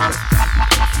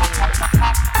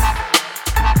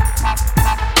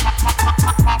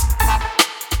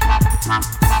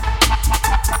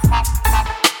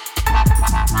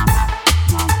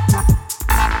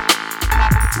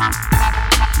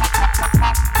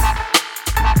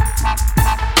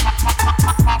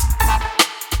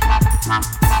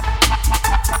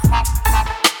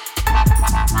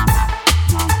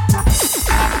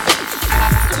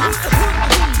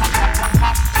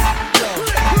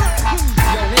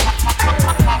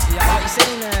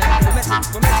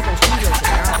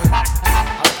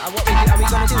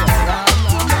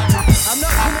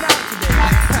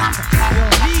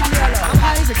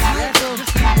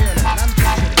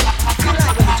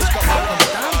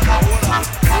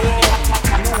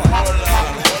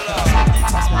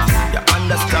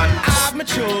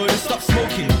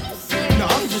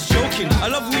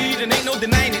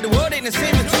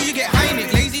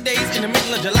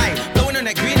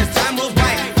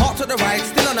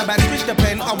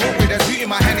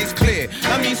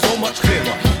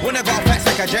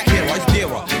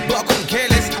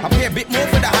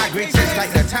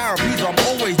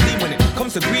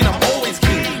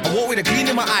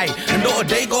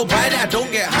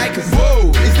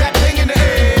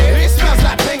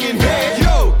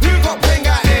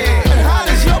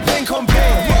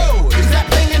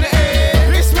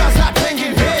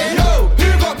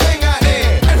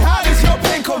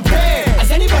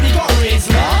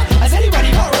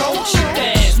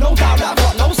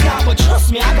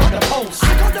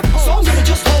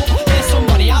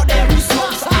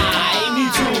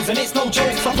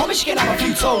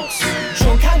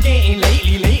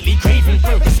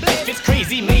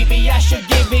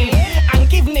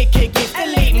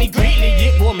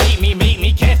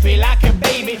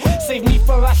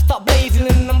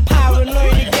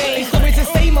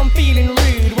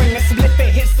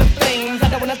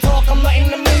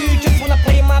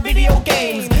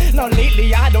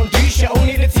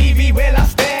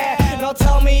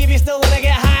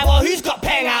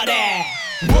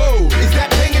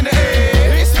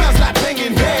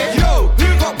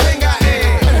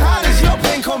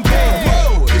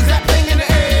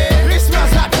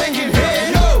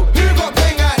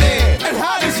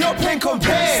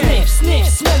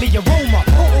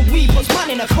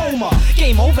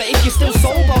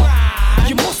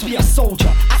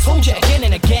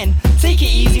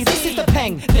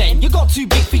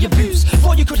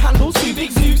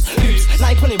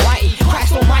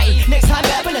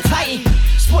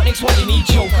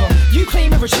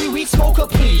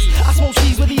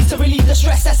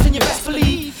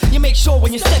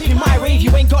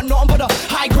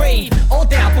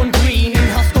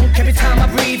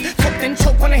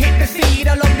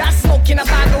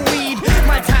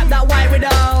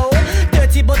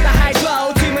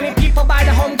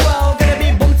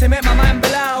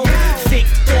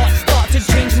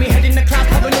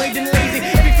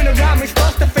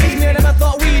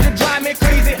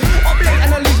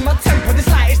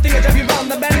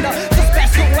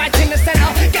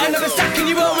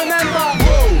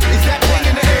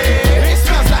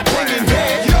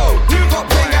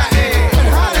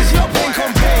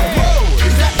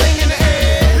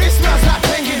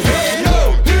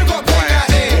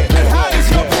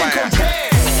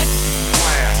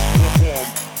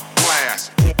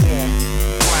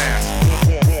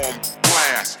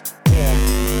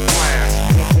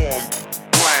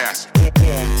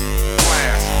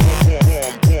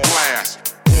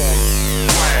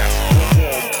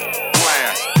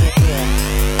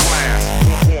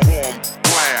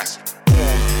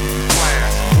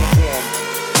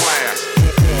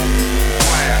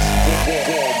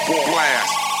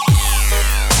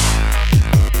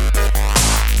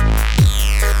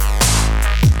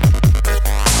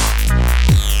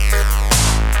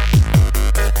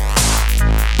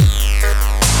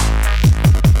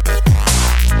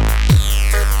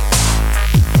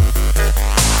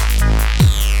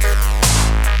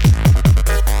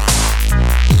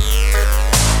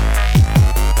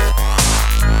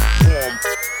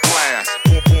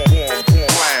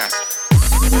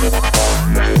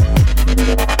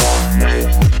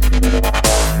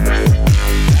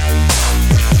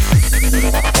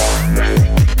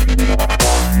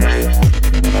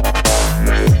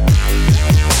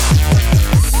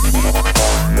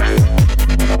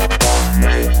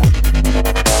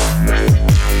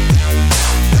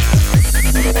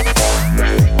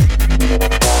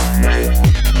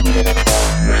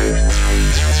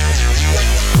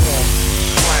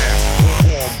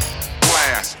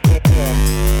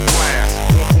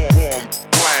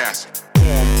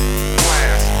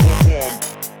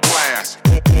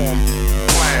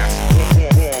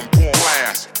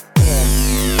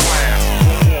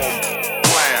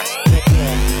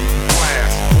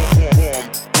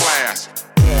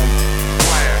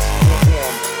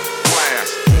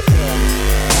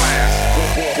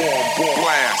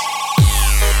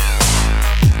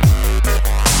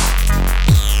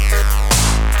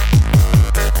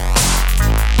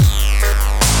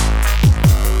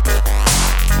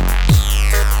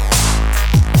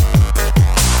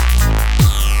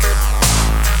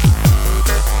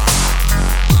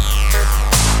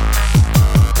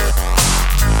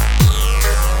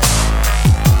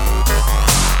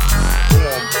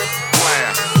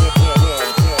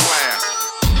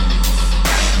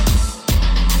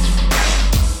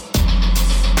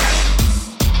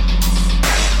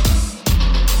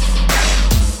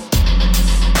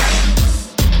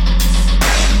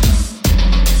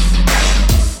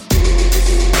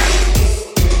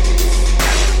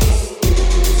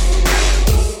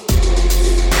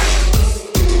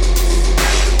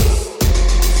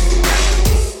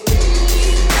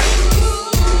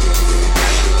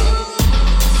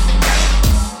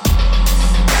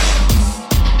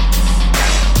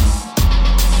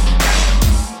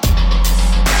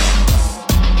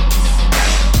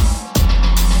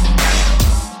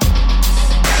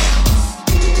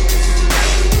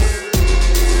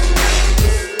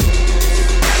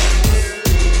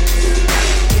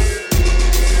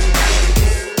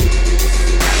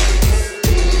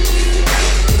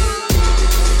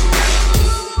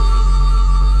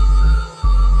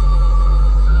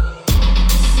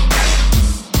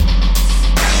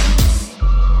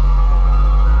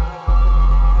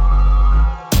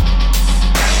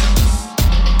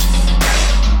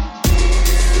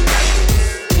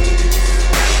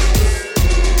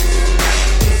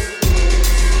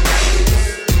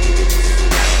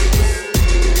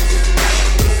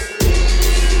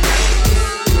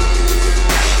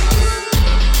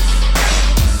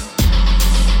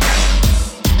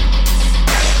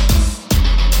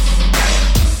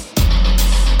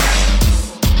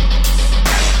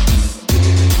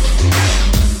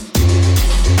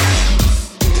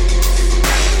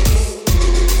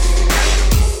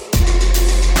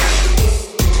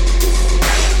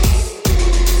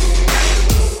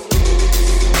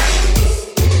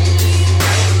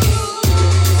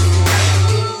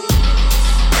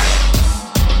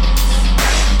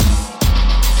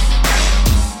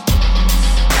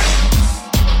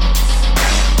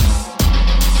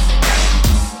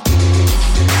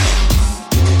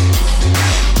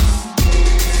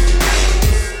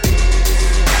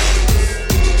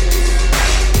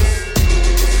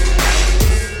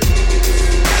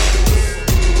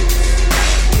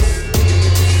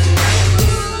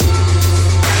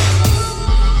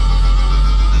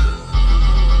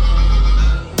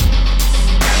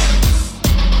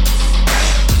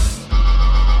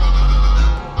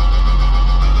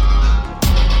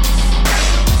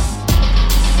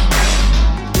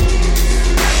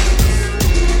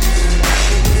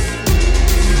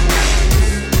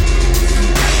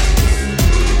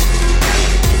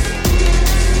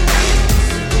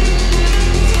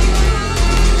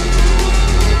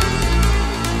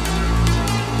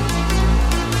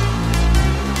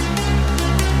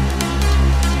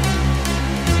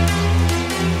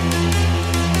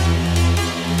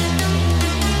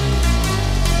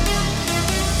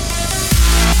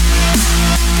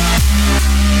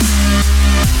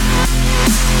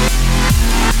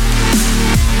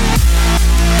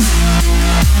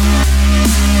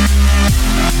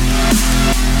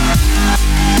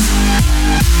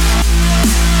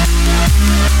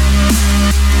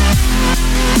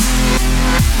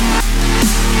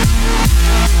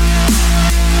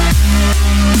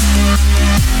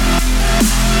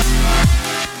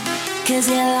 'Cause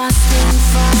you're lost in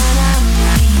front of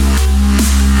me.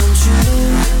 I'm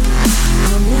true,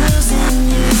 I'm losing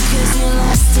you. 'Cause you're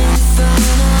lost in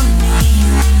front of me.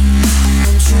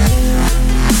 I'm true,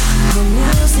 I'm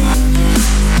losing you.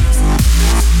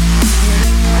 And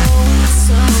I know it's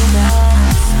over.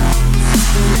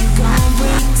 When you're gonna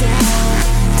break down,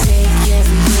 take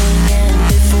everything and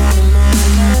live for the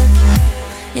moment.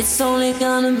 It's only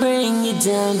gonna bring you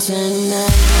down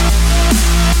tonight.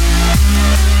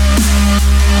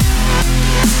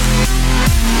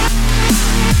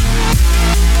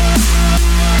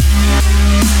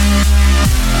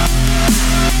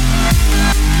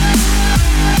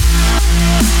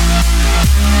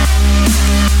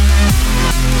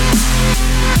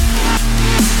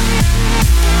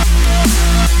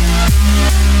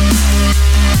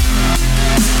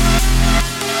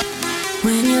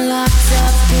 When you're locked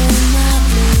up in my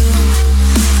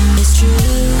blue, it's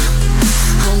true,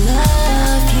 I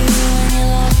love you. When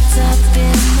you're locked up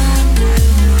in my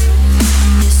blue,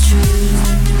 it's true,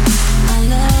 I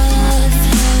love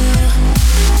you.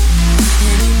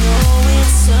 And you know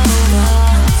it's over.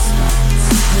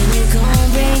 When you're gonna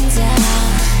break down,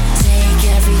 take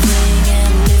everything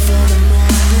and live for the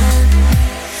moment.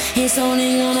 It's only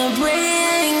gonna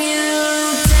bring you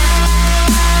down.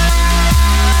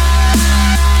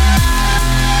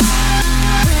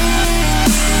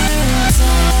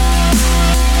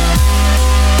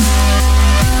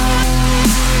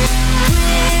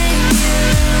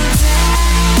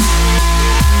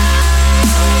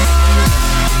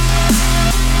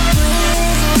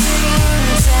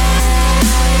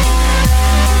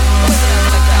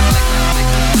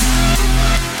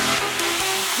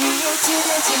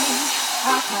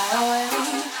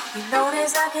 You know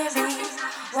there's not gonna be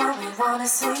what we wanna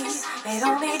see. It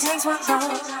only takes one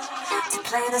love to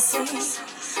plant a seed.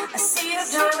 A seed of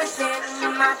joy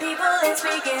within my people. Let's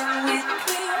begin with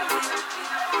me.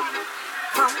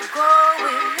 Come go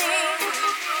with me.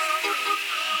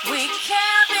 We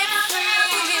can be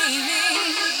free.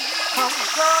 Come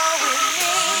go with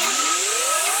me.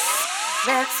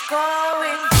 Let's go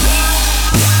with me.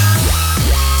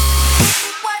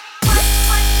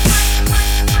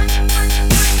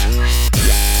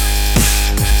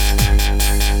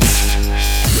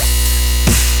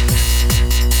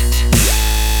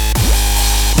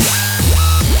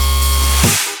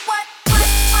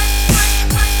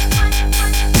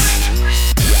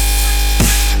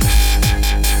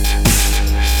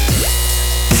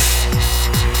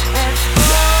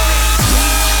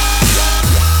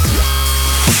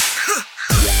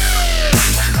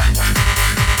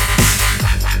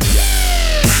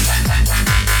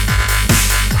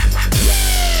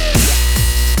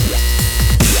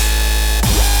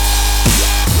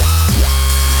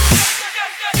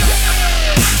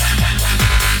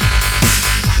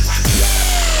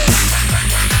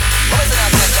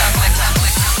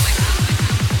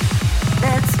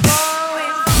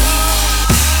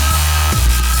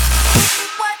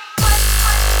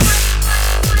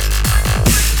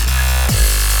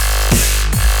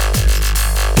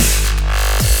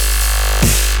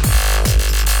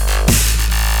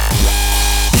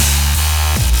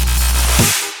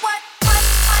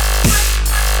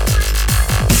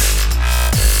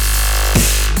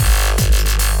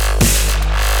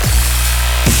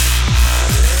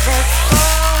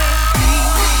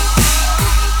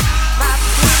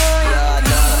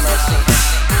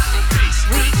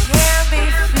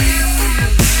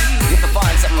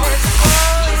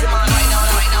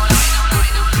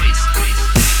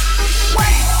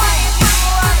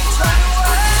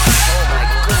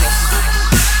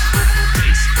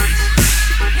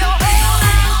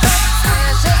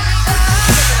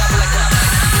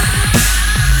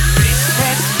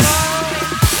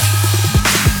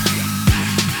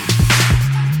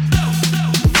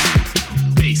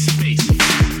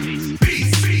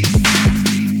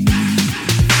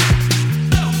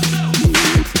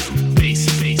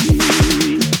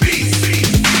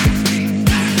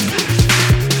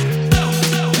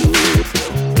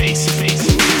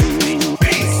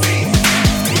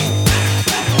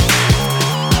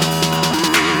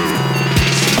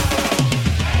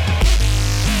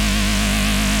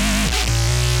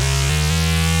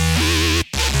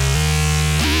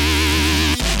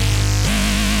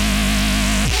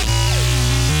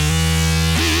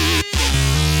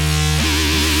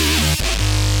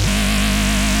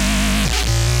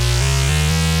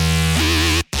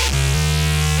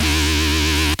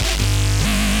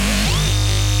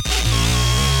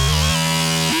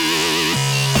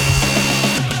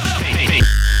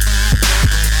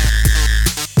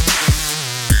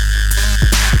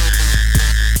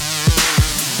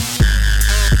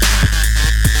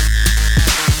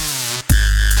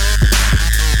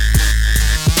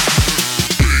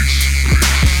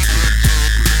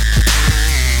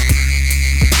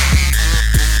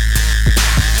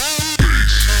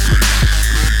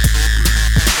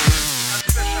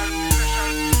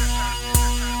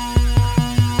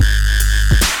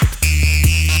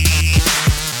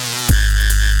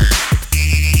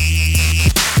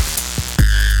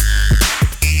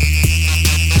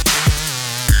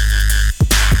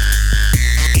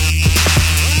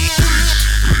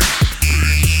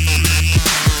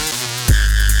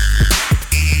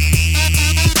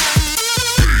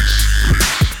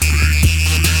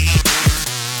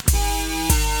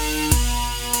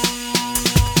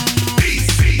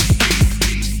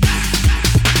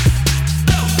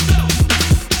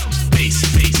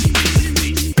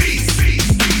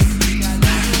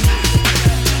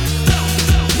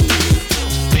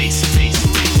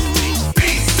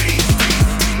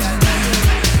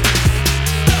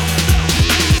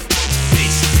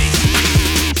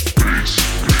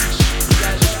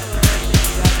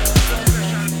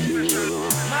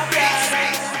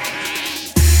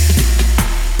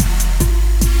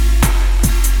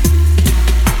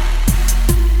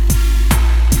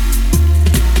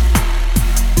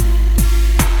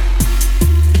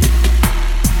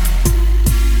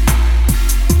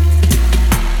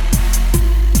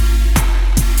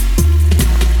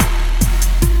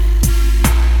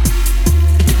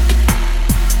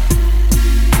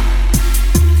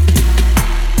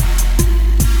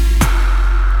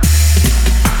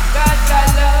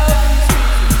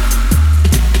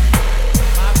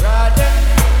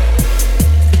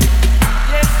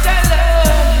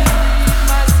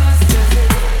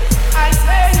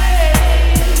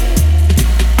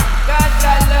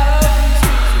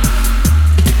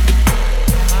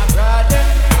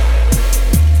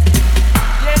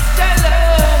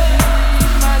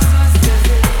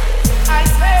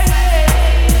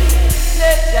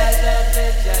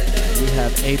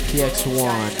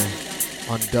 APX1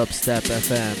 on Dubstep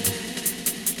FM.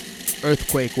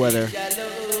 Earthquake weather.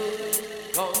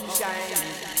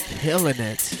 Killing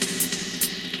it.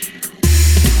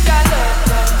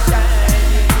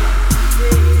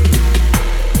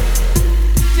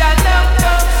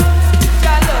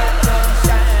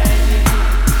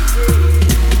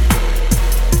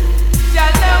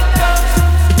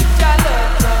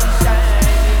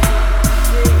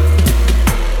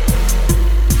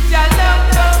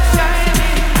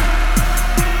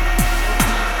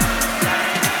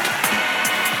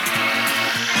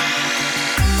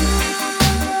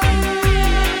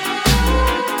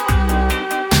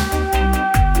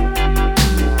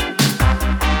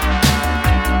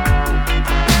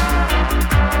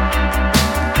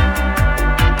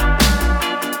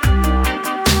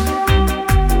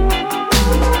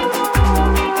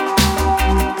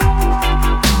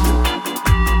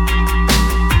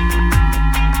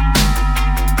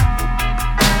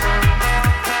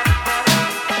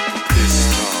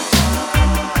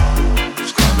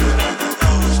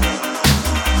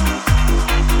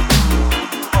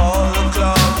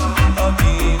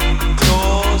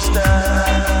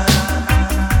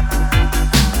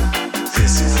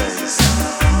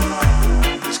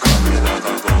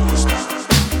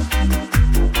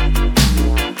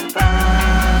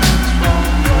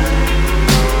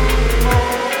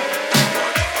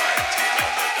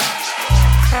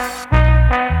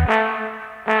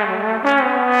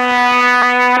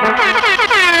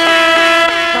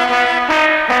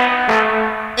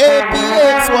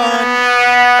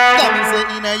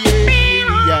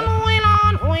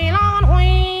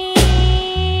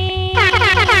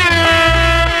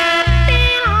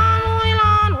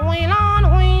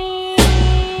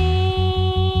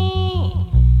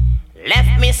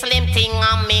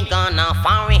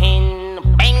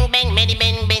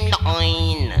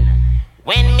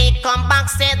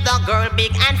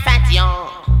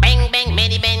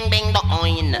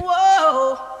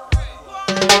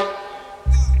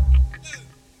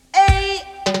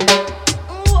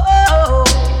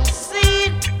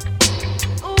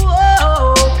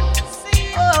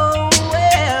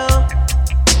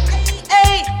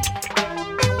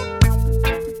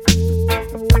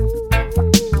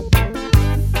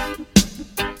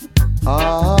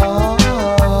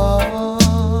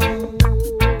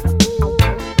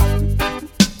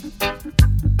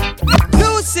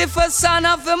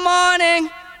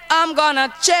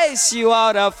 Chase you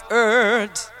out of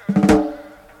earth.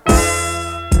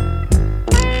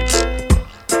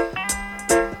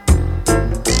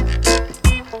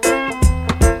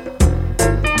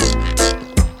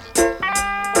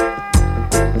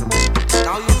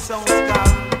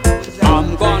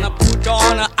 I'm gonna put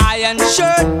on an iron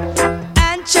shirt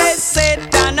and chase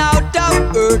Satan out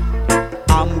of earth.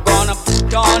 I'm gonna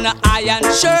put on an iron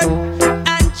shirt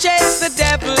and chase the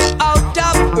devil out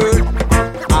of earth.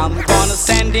 I'm gonna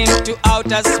send him to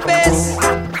outer space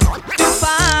to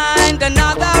find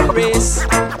another race.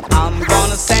 I'm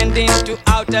gonna send him to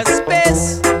outer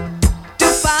space to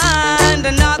find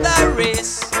another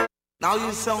race. Now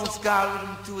you sound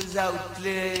scarred to his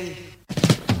outplay.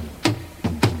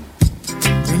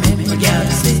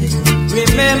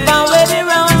 Remember when the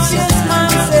rounds man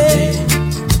say,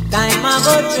 time I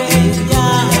go trade,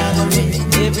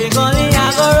 yeah. Every gully I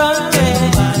go run there.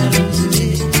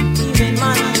 Even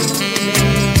man.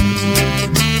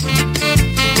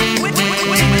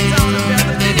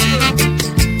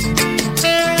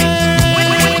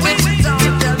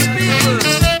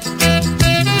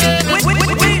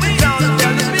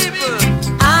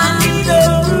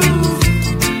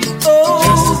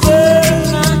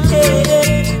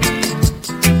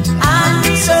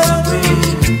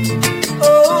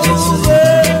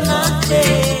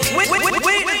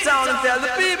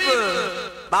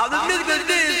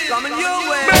 Coming your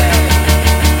way.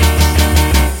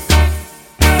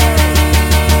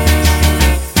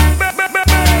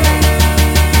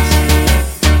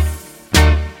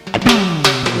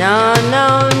 No, no,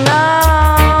 no.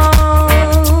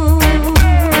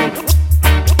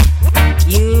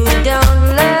 You don't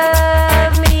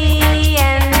love me,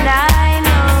 and I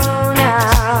know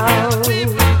now.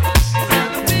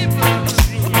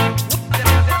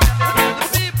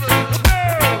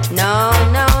 No,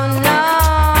 no, no.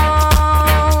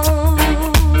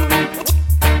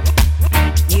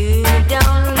 You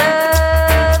don't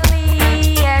love me,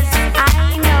 as I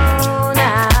know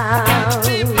now.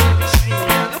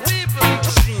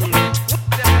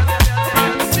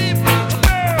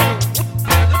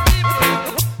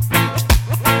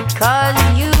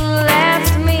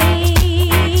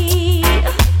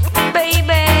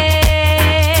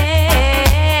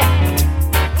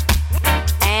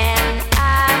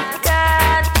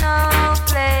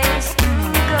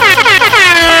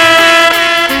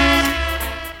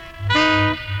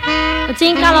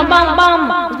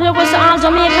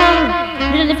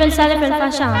 Jamaican, really different style, different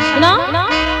fashion. You know?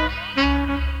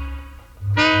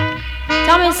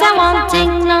 Tell me, say one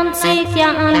thing Nancy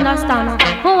can't understand.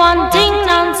 One thing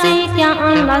Nancy can't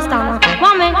understand.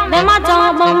 What make them a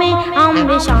talk about me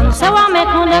ambition? Say what make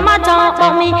them a talk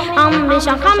about me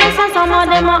ambition? Come and say some of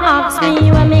them a ask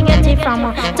me where me get it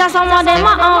from. Tell some of them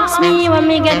a ask me where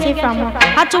me get it from.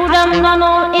 I told them no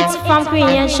no it's from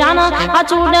creation. I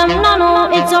told them no no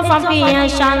it's from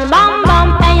creation. Bam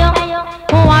bam hey yo,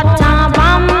 what a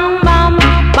bam bam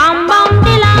bam bam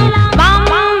dilang bam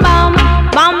bam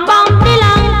bam bam.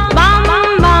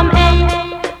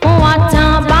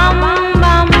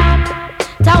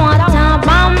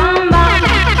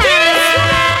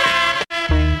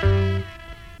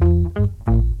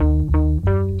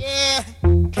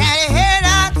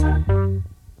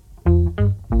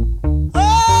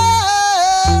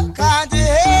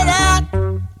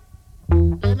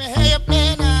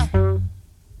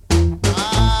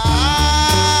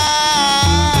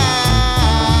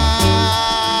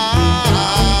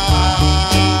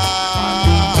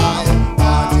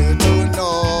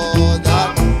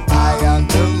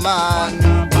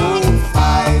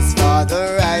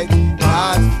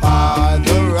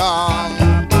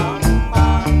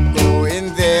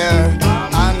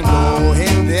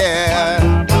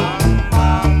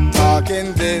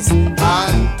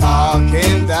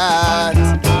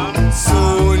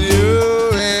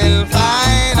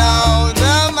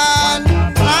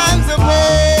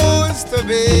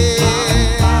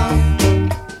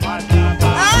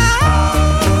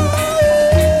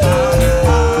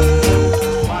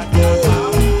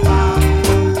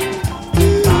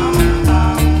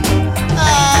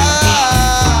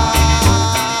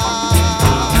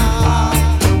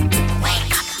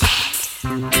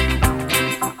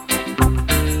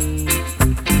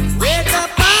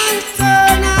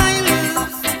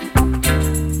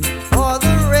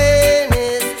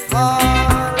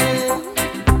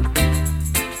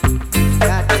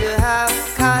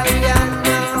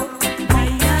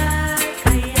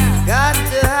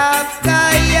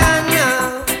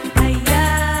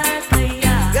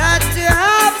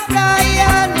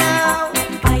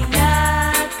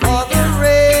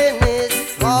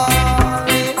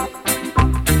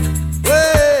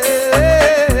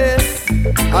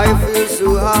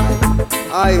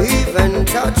 I even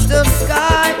touch the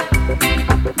sky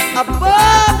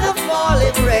above the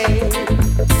falling rain.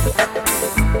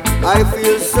 I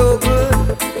feel so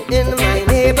good in my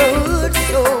neighborhood,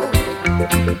 so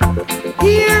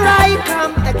here I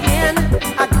come again.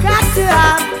 I got to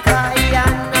have Kaya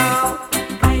now.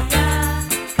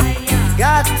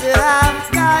 Got to have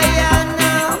Kaya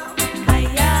now.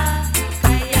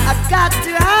 I got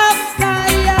to have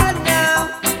Kaya now.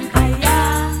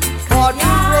 For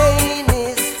the rain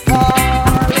is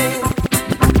falling.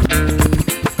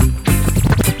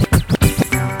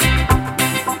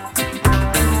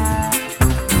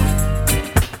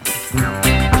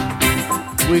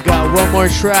 We got one more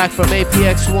track from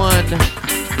APX1.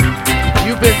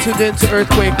 You've been tuned in to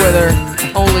Earthquake Weather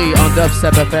only on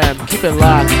Dubstep FM. Keep it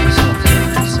locked.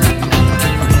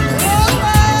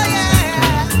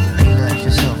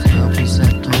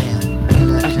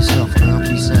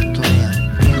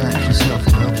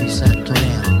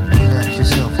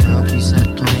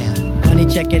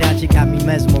 Check it out, you got me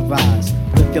mesmerized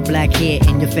with your black hair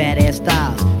and your fat ass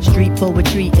styles. Street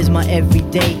poetry is my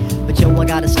everyday, but yo, I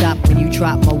gotta stop when you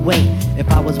drop my weight. If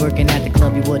I was working at the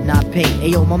club, you would not pay.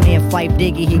 Ayo, my man Phife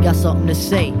Diggy, he got something to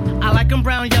say. I like him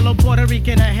brown, yellow, Puerto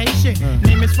Rican, or Haitian.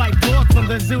 Name is Phife Dog from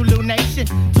the Zulu Nation.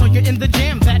 Told you in the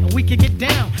jam that we could get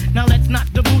down. Now let's knock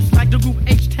the boots like the group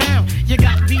H-Town. You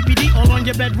got BBD all on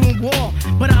your bedroom wall,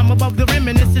 but I'm above the rim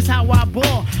and this is how I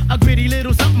ball. A gritty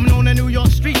little something on a New York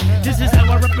street. This is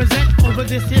how I represent over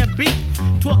this here beat.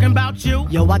 Talking about you.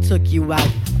 Yo, I took you out,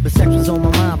 but sex was on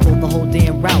my mind for the whole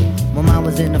damn route. My mind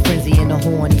was in a frenzy in a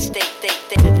horny state.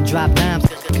 Didn't drop dimes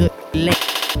cause I could late.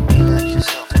 Relax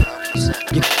yourself,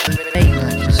 reset. You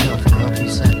relax yourself,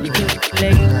 reset. You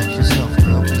relax yourself,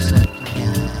 reset.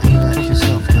 Relax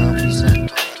yourself,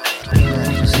 reset.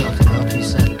 Relax yourself,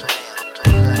 reset.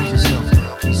 Relax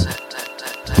yourself, reset.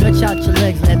 Stretch out your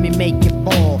legs, let me make you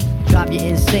fall. Drive you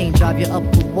insane, drive you up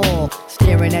the wall.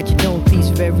 Staring at your dome piece,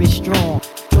 very strong.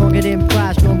 Stronger than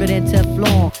pride, stronger than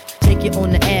Teflon. Take you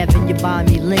on the Ave and you buy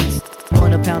me links.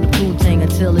 1 pound of Poontang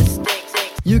until it stinks.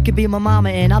 You could be my mama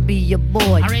and I'll be your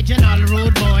boy. Original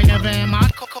rude boy, never am I.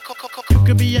 You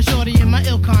could be a shorty in my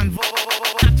ill convoy.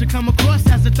 Not to come across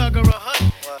as a thug or a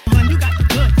hood. When you got the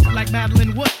goods, like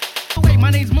Madeline Wood. Oh wait,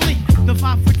 my name's Malik, the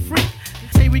 5-foot freak.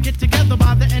 Say we get together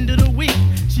by the end of the week.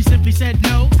 She simply said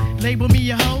no, label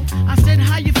me a hoe. I said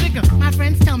how you figure, my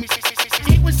friends tell me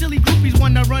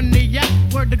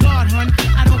word to God, hun.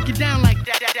 I don't get down like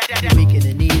that. You're weak in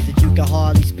the knees that you can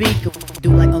hardly speak. Do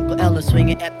like Uncle Ella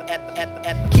swinging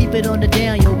Keep it on the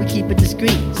down, yo, we keep it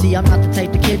discreet. See, I'm not the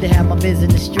type of kid to have my biz in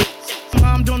the street.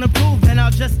 Mom don't approve, then I'll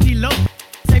just elope.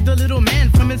 Save the little man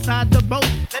from inside the boat.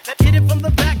 Hit it from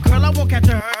the back, girl, I won't catch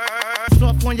her.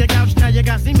 Soft on your couch, now you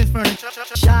got Siemens furniture.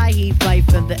 Shy, he fight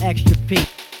from the extra P.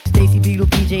 Stacy Beetle,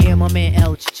 PJ, and my man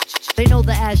L. They know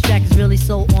the ass track is really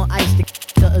so on ice. The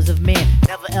cutters of man,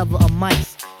 never ever a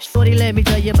mice. Shorty, let me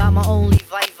tell you about my only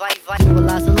vice. With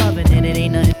lots of loving, and it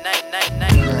ain't nothing nice. It ain't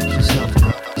nice.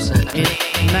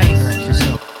 It ain't nice.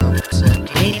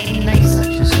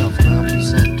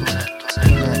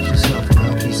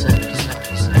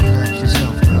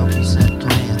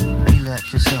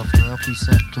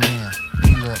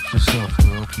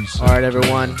 All right,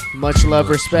 everyone. Much love,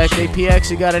 respect. APX,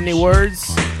 you got any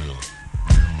words?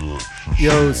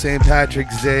 Yo, St.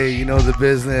 Patrick's Day, you know the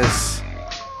business.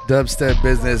 Dubstep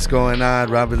business going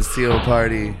on. Robin Steele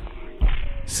party.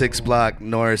 6 Block,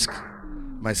 Norsk.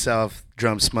 Myself,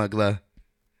 Drum Smuggler.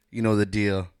 You know the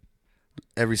deal.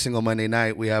 Every single Monday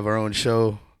night, we have our own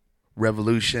show,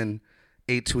 Revolution,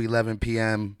 8 to 11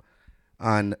 p.m.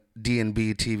 on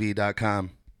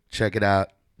dnbtv.com. Check it out.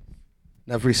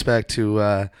 Enough respect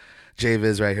to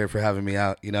J-Viz right here for having me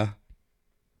out, you know?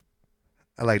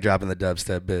 I like dropping the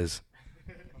dubstep biz.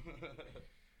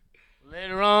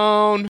 Later on.